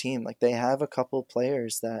on their team. Like, they have a couple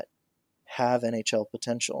players that have NHL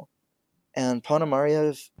potential, and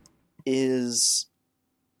Ponomarev is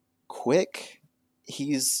quick.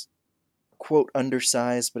 He's quote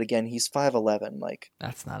undersized, but again, he's 5'11". Like,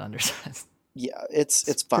 that's not undersized. Yeah,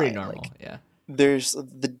 it's fine. Pretty normal. Like, yeah. There's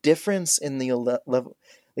the difference in the level.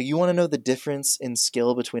 Like, you want to know the difference in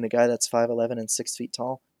skill between a guy that's 5'11" and 6 feet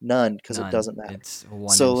tall? None, because it doesn't matter. It's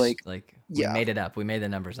one so, inch, we made it up. We made the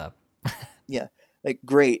numbers up. Yeah.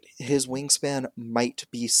 Great. His wingspan might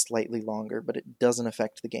be slightly longer, but it doesn't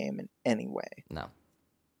affect the game in any way. No.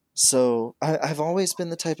 So I've always been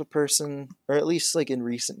the type of person, or at least like in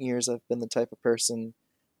recent years, I've been the type of person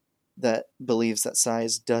that believes that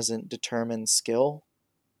size doesn't determine skill.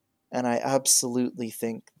 And I absolutely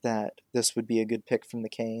think that this would be a good pick from the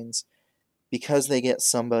Canes because they get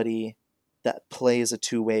somebody that plays a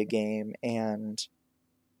two-way game. And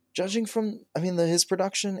judging from, his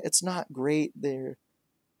production, it's not great.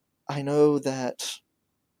 I know that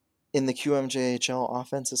in the QMJHL,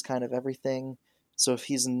 offense is kind of everything. So if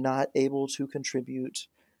he's not able to contribute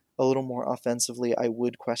a little more offensively, I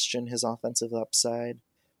would question his offensive upside.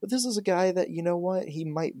 But this is a guy that, you know what, he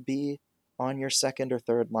might be on your second or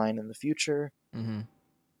third line in the future,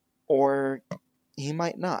 or he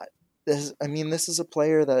might not. This is a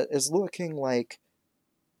player that is looking like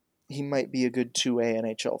he might be a good 2A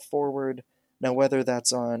NHL forward. Now, whether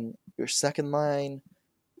that's on your second line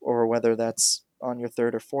or whether that's on your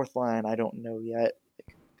third or fourth line, I don't know yet.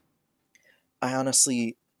 I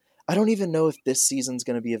don't even know if this season's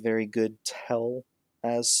going to be a very good tell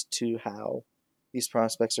as to how these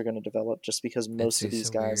prospects are going to develop, just because most of these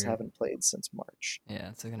guys haven't played since March. Yeah,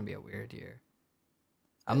 it's going to be a weird year.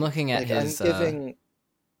 I'm looking at his...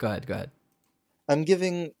 Go ahead. I'm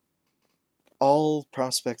giving all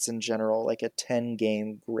prospects in general like a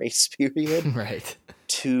 10-game grace period. Right.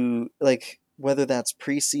 To, like, whether that's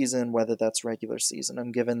preseason, whether that's regular season,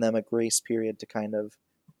 I'm giving them a grace period to kind of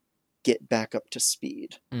get back up to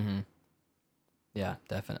speed. Yeah,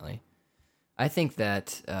 definitely. I think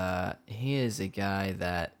that he is a guy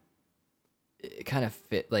that kind of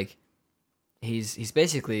fit, like, he's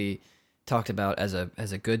basically talked about as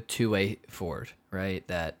a good two-way forward, right?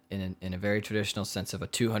 That in a very traditional sense of a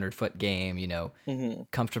 200-foot game, you know,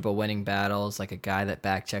 comfortable winning battles, like a guy that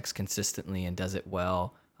back checks consistently and does it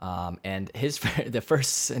well. And the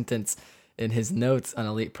first sentence in his notes on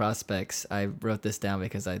Elite Prospects, I wrote this down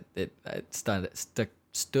because it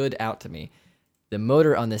stood out to me. The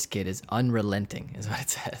motor on this kid is unrelenting, is what it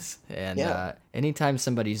says. And anytime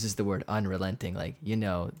somebody uses the word unrelenting, like, you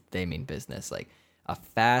know, they mean business. Like a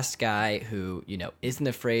fast guy who, you know, isn't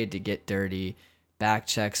afraid to get dirty, back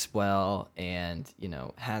checks well, and, you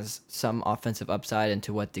know, has some offensive upside. And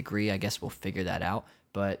to what degree, I guess we'll figure that out.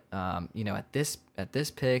 But you know, at this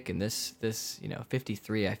pick and this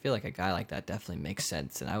 53, I feel like a guy like that definitely makes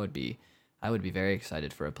sense, and I would be very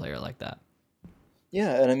excited for a player like that.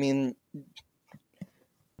 Yeah, and I mean,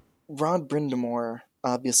 Rod Brind'Amour,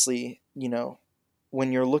 obviously, you know,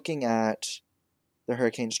 when you're looking at the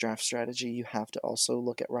Hurricanes draft strategy, you have to also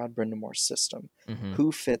look at Rod Brind'Amour's system.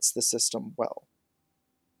 Who fits the system well?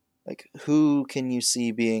 Like, who can you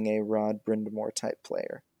see being a Rod Brind'Amour type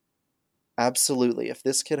player? Absolutely. If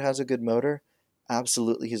this kid has a good motor,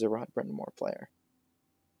 absolutely he's a Rod Brind'Amour player.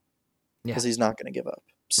 Because he's not going to give up.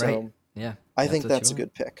 So, right. Yeah, I think that's a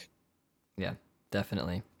good pick. Yeah,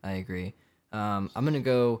 definitely. I agree. I'm gonna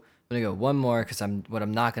go one more because what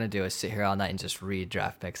I'm not gonna do is sit here all night and just read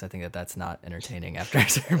draft picks. I think that's not entertaining after a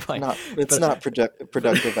certain point. It's not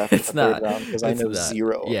productive after the third round because I know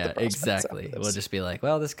zero. Yeah, of the exactly. We'll just be like,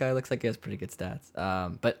 well, this guy looks like he has pretty good stats.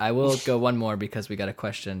 But I will go one more because we got a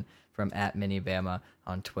question from @MiniBama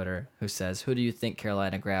on Twitter who says, "Who do you think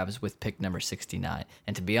Carolina grabs with pick number 69?"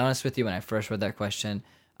 And to be honest with you, when I first read that question,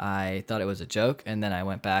 I thought it was a joke, and then I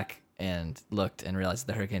went back and looked and realized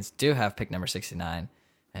the Hurricanes do have pick number 69,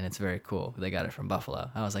 and it's very cool. They got it from Buffalo.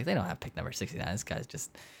 I was like, they don't have pick number 69. This guy's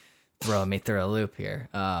just throwing me through a loop here.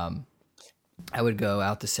 I would go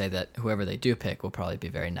out to say that whoever they do pick will probably be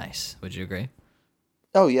very nice. Would you agree?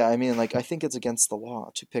 Oh, yeah. I mean, like, I think it's against the law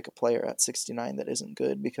to pick a player at 69 that isn't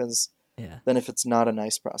good because then if it's not a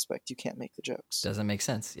nice prospect, you can't make the jokes. Doesn't make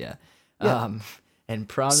sense, yeah. And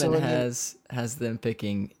Pronman has them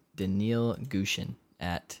picking Daniil Gushin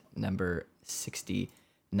at number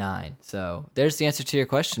 69. So there's the answer to your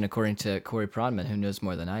question, according to Corey Pronman, who knows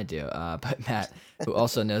more than I do. But Matt, who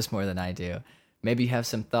also knows more than I do, maybe you have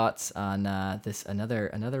some thoughts on this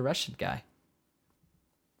another Russian guy.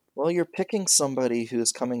 Well, you're picking somebody who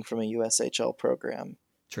is coming from a USHL program.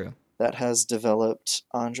 True. That has developed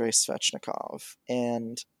Andrei Svechnikov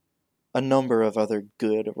and a number of other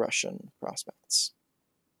good Russian prospects.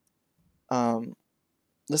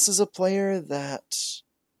 This is a player that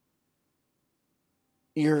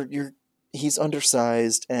he's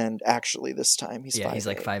undersized, and actually this time he's 5'8". He's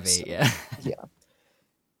like 5'8", so, yeah.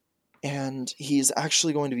 And he's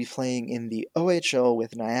actually going to be playing in the OHL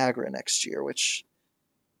with Niagara next year, which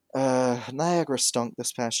Niagara stunk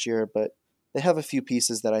this past year, but they have a few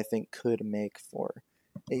pieces that I think could make for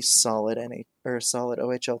a solid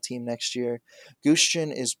OHL team next year.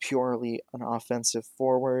 Gushchin is purely an offensive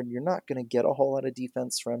forward. You're not going to get a whole lot of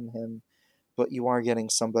defense from him, but you are getting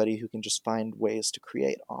somebody who can just find ways to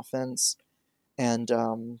create offense. And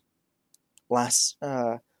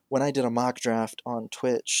when I did a mock draft on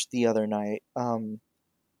Twitch the other night,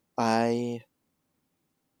 I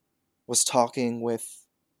was talking with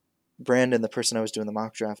Brandon, the person I was doing the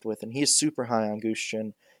mock draft with, and he's super high on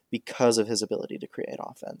Gushchin because of his ability to create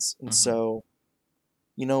offense. And so,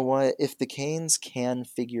 you know what? If the Canes can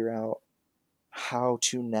figure out how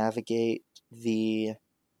to navigate the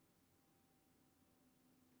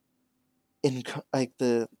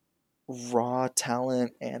raw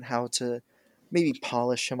talent and how to maybe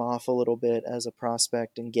polish him off a little bit as a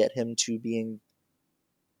prospect and get him to being,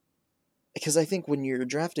 because I think when you're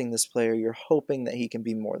drafting this player, you're hoping that he can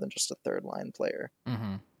be more than just a third line player.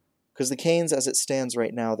 Because the Canes, as it stands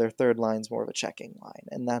right now, their third line's more of a checking line,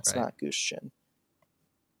 and that's not Gushchin.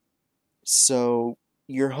 So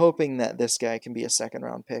you're hoping that this guy can be a second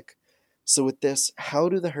round pick. So with this, how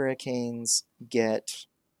do the Hurricanes get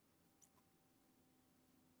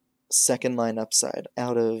second line upside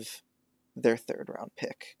out of their third round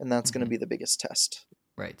pick? And that's going to be the biggest test.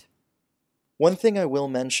 Right. One thing I will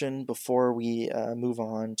mention before we move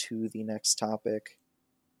on to the next topic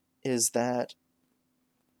is that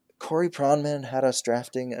Corey Pronman had us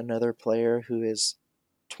drafting another player who is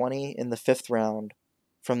 20 in the 5th round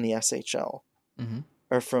from the SHL,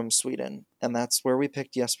 or from Sweden. And that's where we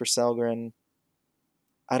picked Jesper Sellgren.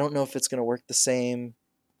 I don't know if it's going to work the same,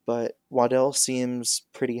 but Waddell seems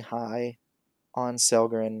pretty high on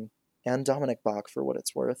Sellgren and Dominic Bach for what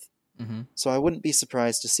it's worth. So I wouldn't be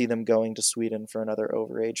surprised to see them going to Sweden for another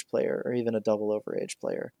overage player or even a double overage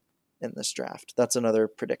player in this draft. That's another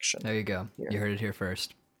prediction. There you go. Here. You heard it here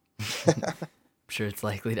first. I'm sure it's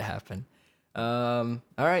likely to happen. All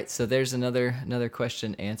right, so there's another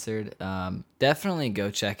question answered. Definitely go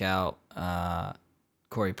check out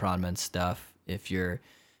Corey Pronman's stuff if you're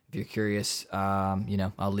curious.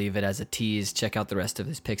 I'll leave it as a tease. Check out the rest of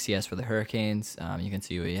his picks he has for the Hurricanes. You can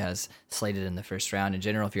see who he has slated in the first round. In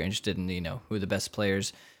general, if you're interested in who the best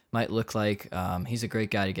players might look like, he's a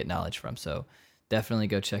great guy to get knowledge from. So definitely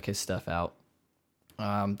go check his stuff out.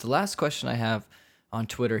 The last question I have on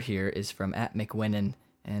Twitter here is from @McWinnon,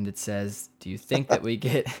 and it says, "Do you think that we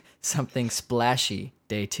get something splashy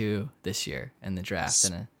day 2 this year in the draft?"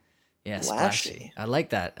 Splashy. I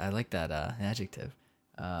like that. Adjective.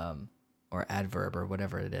 Or adverb or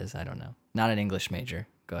whatever it is. I don't know. Not an English major.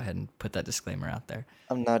 Go ahead and put that disclaimer out there.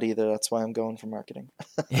 I'm not either. That's why I'm going for marketing.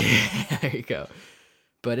 There you go.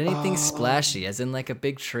 But anything splashy, as in like a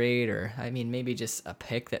big trade, or maybe just a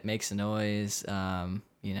pick that makes a noise.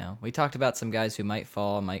 We talked about some guys who might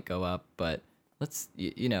fall, might go up, but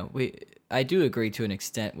I do agree to an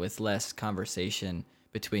extent with less conversation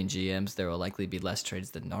between GMs. There will likely be less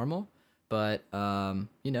trades than normal. But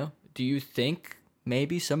do you think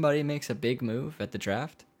maybe somebody makes a big move at the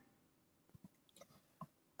draft?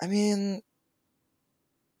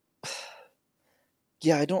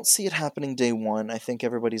 Yeah, I don't see it happening day 1. I think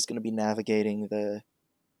everybody's going to be navigating the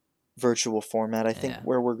virtual format. I think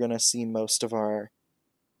where we're going to see most of our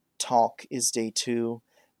talk is day 2.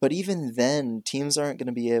 But even then, teams aren't going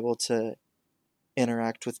to be able to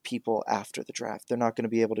interact with people after the draft. They're not going to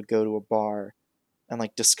be able to go to a bar and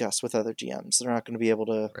discuss with other GMs. They're not going to be able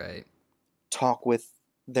to talk with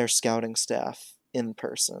their scouting staff in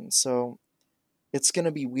person. So it's going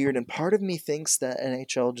to be weird. And part of me thinks that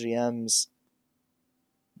NHL GMs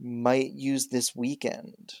might use this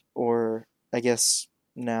weekend, or I guess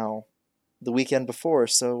now the weekend before.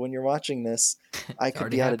 So when you're watching this, I could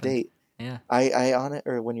be out of date. Yeah.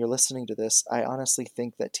 Or when you're listening to this, I honestly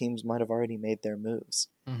think that teams might have already made their moves.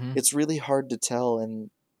 It's really hard to tell. And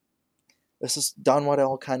this is Don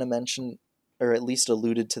Waddell kind of mentioned, or at least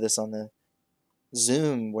alluded to this on the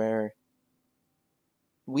Zoom, where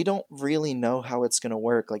we don't really know how it's going to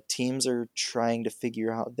work. Teams are trying to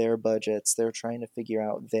figure out their budgets. They're trying to figure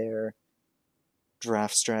out their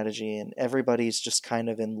draft strategy, and everybody's just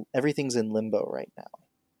everything's in limbo right now.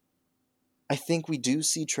 I think we do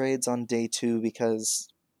see trades on day 2 because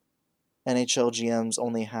NHL GMs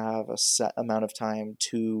only have a set amount of time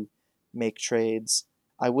to make trades.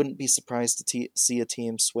 I wouldn't be surprised to see a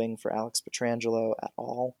team swing for Alex Pietrangelo at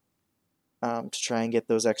all, to try and get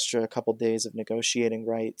those extra couple days of negotiating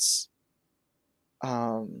rights.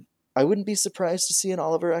 I wouldn't be surprised to see an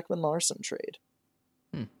Oliver Ekman-Larsson trade.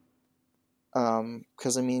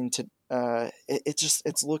 Because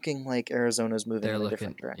it's looking like Arizona's moving in a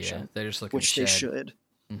different direction. Yeah, they're just looking, which they should.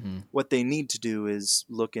 What they need to do is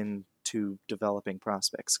look into developing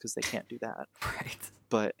prospects, because they can't do that. Right.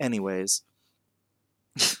 But anyways,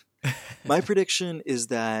 my prediction is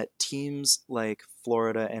that teams like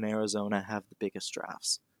Florida and Arizona have the biggest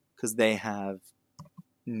drafts, because they have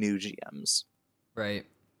new GMs. Right.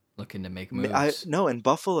 Looking to make moves. No, and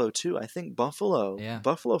Buffalo too. I think Buffalo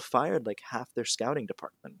fired like half their scouting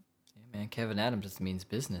department. Yeah, man, Kevin Adams just means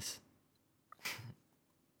business.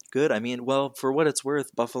 Good. I mean, well, for what it's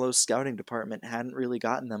worth, Buffalo's scouting department hadn't really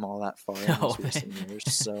gotten them all that far in those recent years.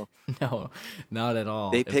 So no, not at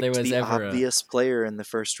all. They picked the obvious player in the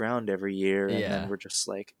first round every year, and then we're just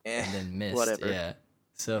like, and then missed. Whatever. Yeah.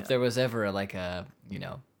 So if there was ever a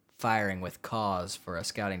firing with cause for a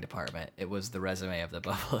scouting department, it was the resume of the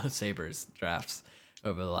Buffalo Sabres drafts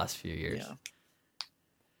over the last few years. Yeah.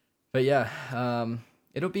 But yeah,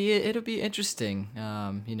 it'll be interesting.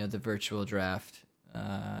 The virtual draft.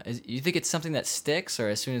 You think it's something that sticks, or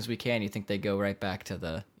as soon as we can, you think they go right back to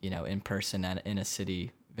the in person and in a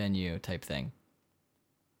city venue type thing?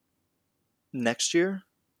 Next year?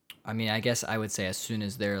 I mean, I guess I would say as soon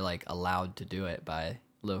as they're like allowed to do it by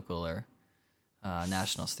local or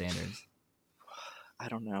national standards. I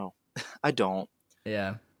don't know. I don't.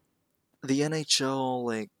 Yeah. The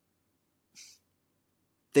NHL,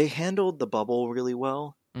 they handled the bubble really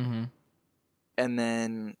well, mm-hmm. and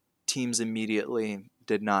then teams immediately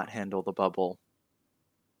did not handle the bubble,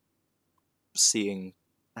 seeing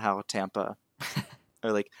how Tampa,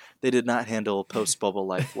 or they did not handle post-bubble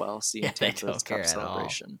life well, seeing Tampa's cup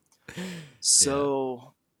celebration.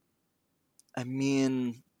 So, I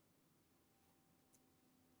mean,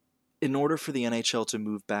 in order for the NHL to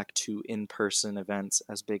move back to in-person events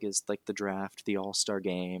as big as the draft, the All-Star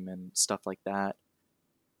game, and stuff like that,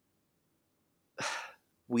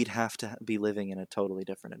 we'd have to be living in a totally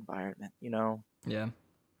different environment, Yeah.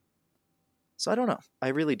 So I don't know. I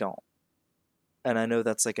really don't. And I know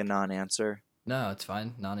that's a non-answer. No, it's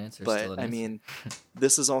fine. Non-answer. But still an I answer. mean,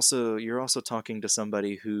 you're also talking to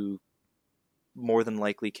somebody who more than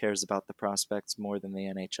likely cares about the prospects more than the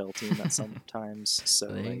NHL team at sometimes. So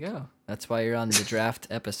there you go. That's why you're on the draft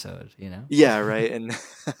episode, Yeah, right. And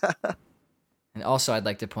and also I'd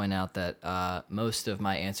like to point out that most of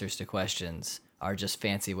my answers to questions are just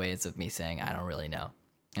fancy ways of me saying I don't really know.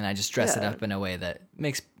 And I just dress it up in a way that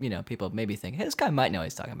makes, people maybe think, hey, this guy might know what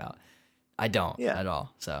he's talking about. I don't at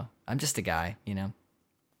all. So I'm just a guy,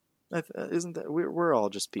 Isn't that we're all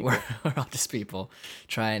just people? We're all just people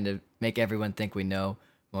trying to make everyone think we know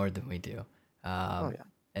more than we do.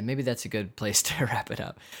 And maybe that's a good place to wrap it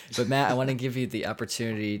up. But Matt, I want to give you the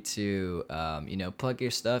opportunity to, plug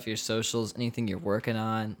your stuff, your socials, anything you're working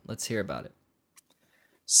on. Let's hear about it.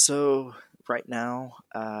 So right now,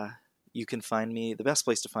 you can find me. The best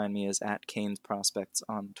place to find me is at Canes Prospects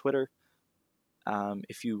on Twitter.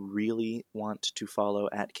 If you really want to follow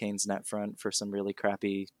at Canes Netfront for some really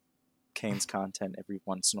crappy Canes content every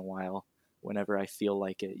once in a while, whenever I feel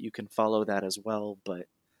like it, you can follow that as well. But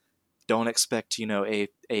don't expect, A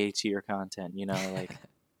tier content.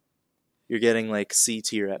 You're getting C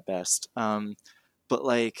tier at best. But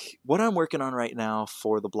what I'm working on right now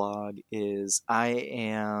for the blog is I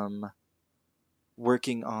am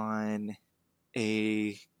working on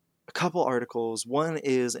a couple articles. One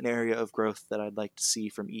is an area of growth that I'd like to see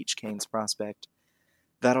from each Canes prospect.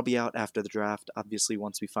 That'll be out after the draft, obviously,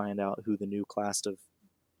 once we find out who the new class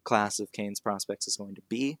of Canes prospects is going to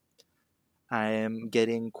be. I am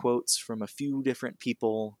getting quotes from a few different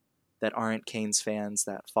people that aren't Canes fans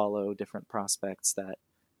that follow different prospects.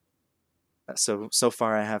 So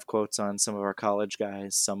far I have quotes on some of our college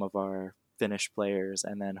guys, some of our Finnish players,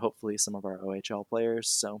 and then hopefully some of our OHL players.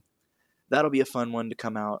 So that'll be a fun one to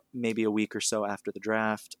come out maybe a week or so after the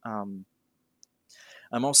draft. I'm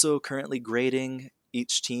also currently grading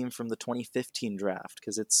each team from the 2015 draft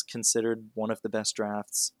because it's considered one of the best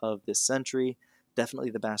drafts of this century, definitely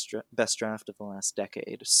the best draft of the last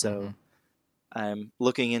decade. So I'm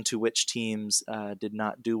looking into which teams did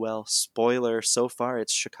not do well. Spoiler, so far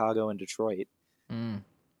it's Chicago and Detroit.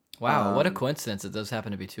 Wow, what a coincidence that those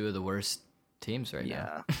happen to be two of the worst teams right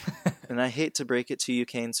now. Yeah. And I hate to break it to you,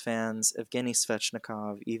 Canes fans, Evgeny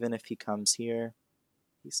Svechnikov, even if he comes here,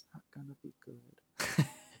 he's not going to be good.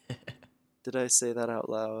 Did I say that out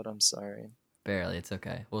loud? I'm sorry. Barely, it's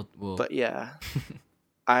okay. We'll... But yeah,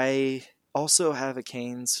 I also have a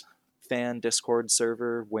Canes fan Discord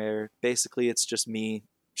server where basically it's just me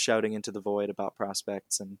shouting into the void about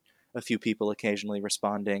prospects and a few people occasionally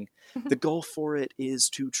responding. The goal for it is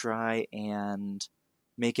to try and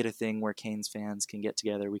make it a thing where Canes fans can get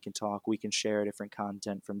together, we can talk, we can share different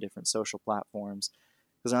content from different social platforms.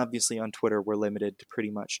 Because obviously on Twitter, we're limited to pretty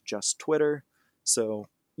much just Twitter. So,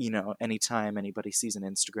 anytime anybody sees an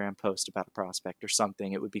Instagram post about a prospect or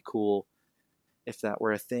something, it would be cool if that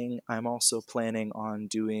were a thing. I'm also planning on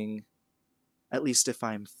doing, at least if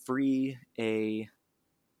I'm free, a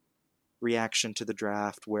reaction to the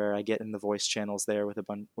draft where I get in the voice channels there with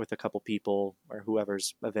a couple people or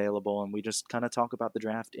whoever's available, and we just kind of talk about the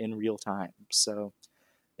draft in real time. So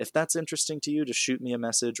if that's interesting to you, just shoot me a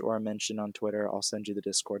message or a mention on Twitter. I'll send you the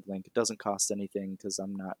Discord link. It doesn't cost anything because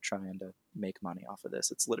I'm not trying to make money off of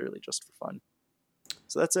this. It's literally just for fun.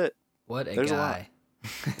 So that's it. What a There's guy.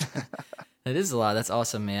 That is a lot. That's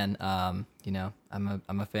awesome, man. You know, I'm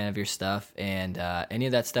a fan of your stuff, and any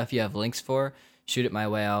of that stuff you have links for, shoot it my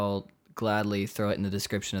way. I'll gladly throw it in the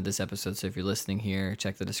description of this episode. So if you're listening here,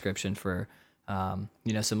 check the description for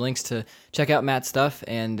you know, some links to check out Matt's stuff.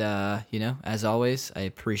 And you know, as always, I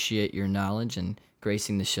appreciate your knowledge and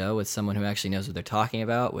gracing the show with someone who actually knows what they're talking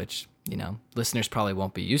about, which, you know, listeners probably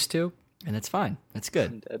won't be used to, and it's fine. It's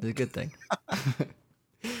good. It's a good thing.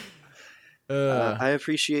 I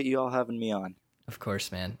appreciate you all having me on. Of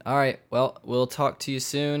course, man. All right. Well, we'll talk to you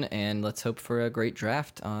soon, and let's hope for a great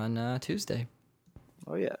draft on Tuesday.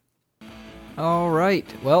 Oh, yeah. All right.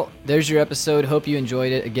 Well, there's your episode. Hope you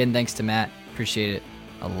enjoyed it. Again, thanks to Matt. Appreciate it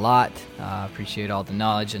a lot. Appreciate all the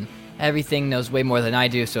knowledge and everything. Knows way more than I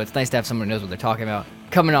do, so it's nice to have someone who knows what they're talking about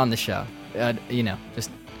coming on the show. You know,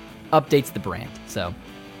 just updates the brand. So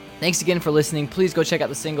thanks again for listening. Please go check out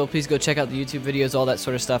the single. Please go check out the YouTube videos, all that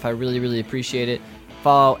sort of stuff. I really, really appreciate it.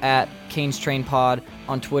 Follow at Canes Train Pod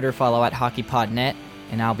on Twitter. Follow at HockeyPodNet.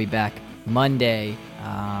 And I'll be back Monday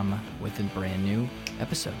with a brand new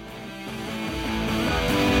episode.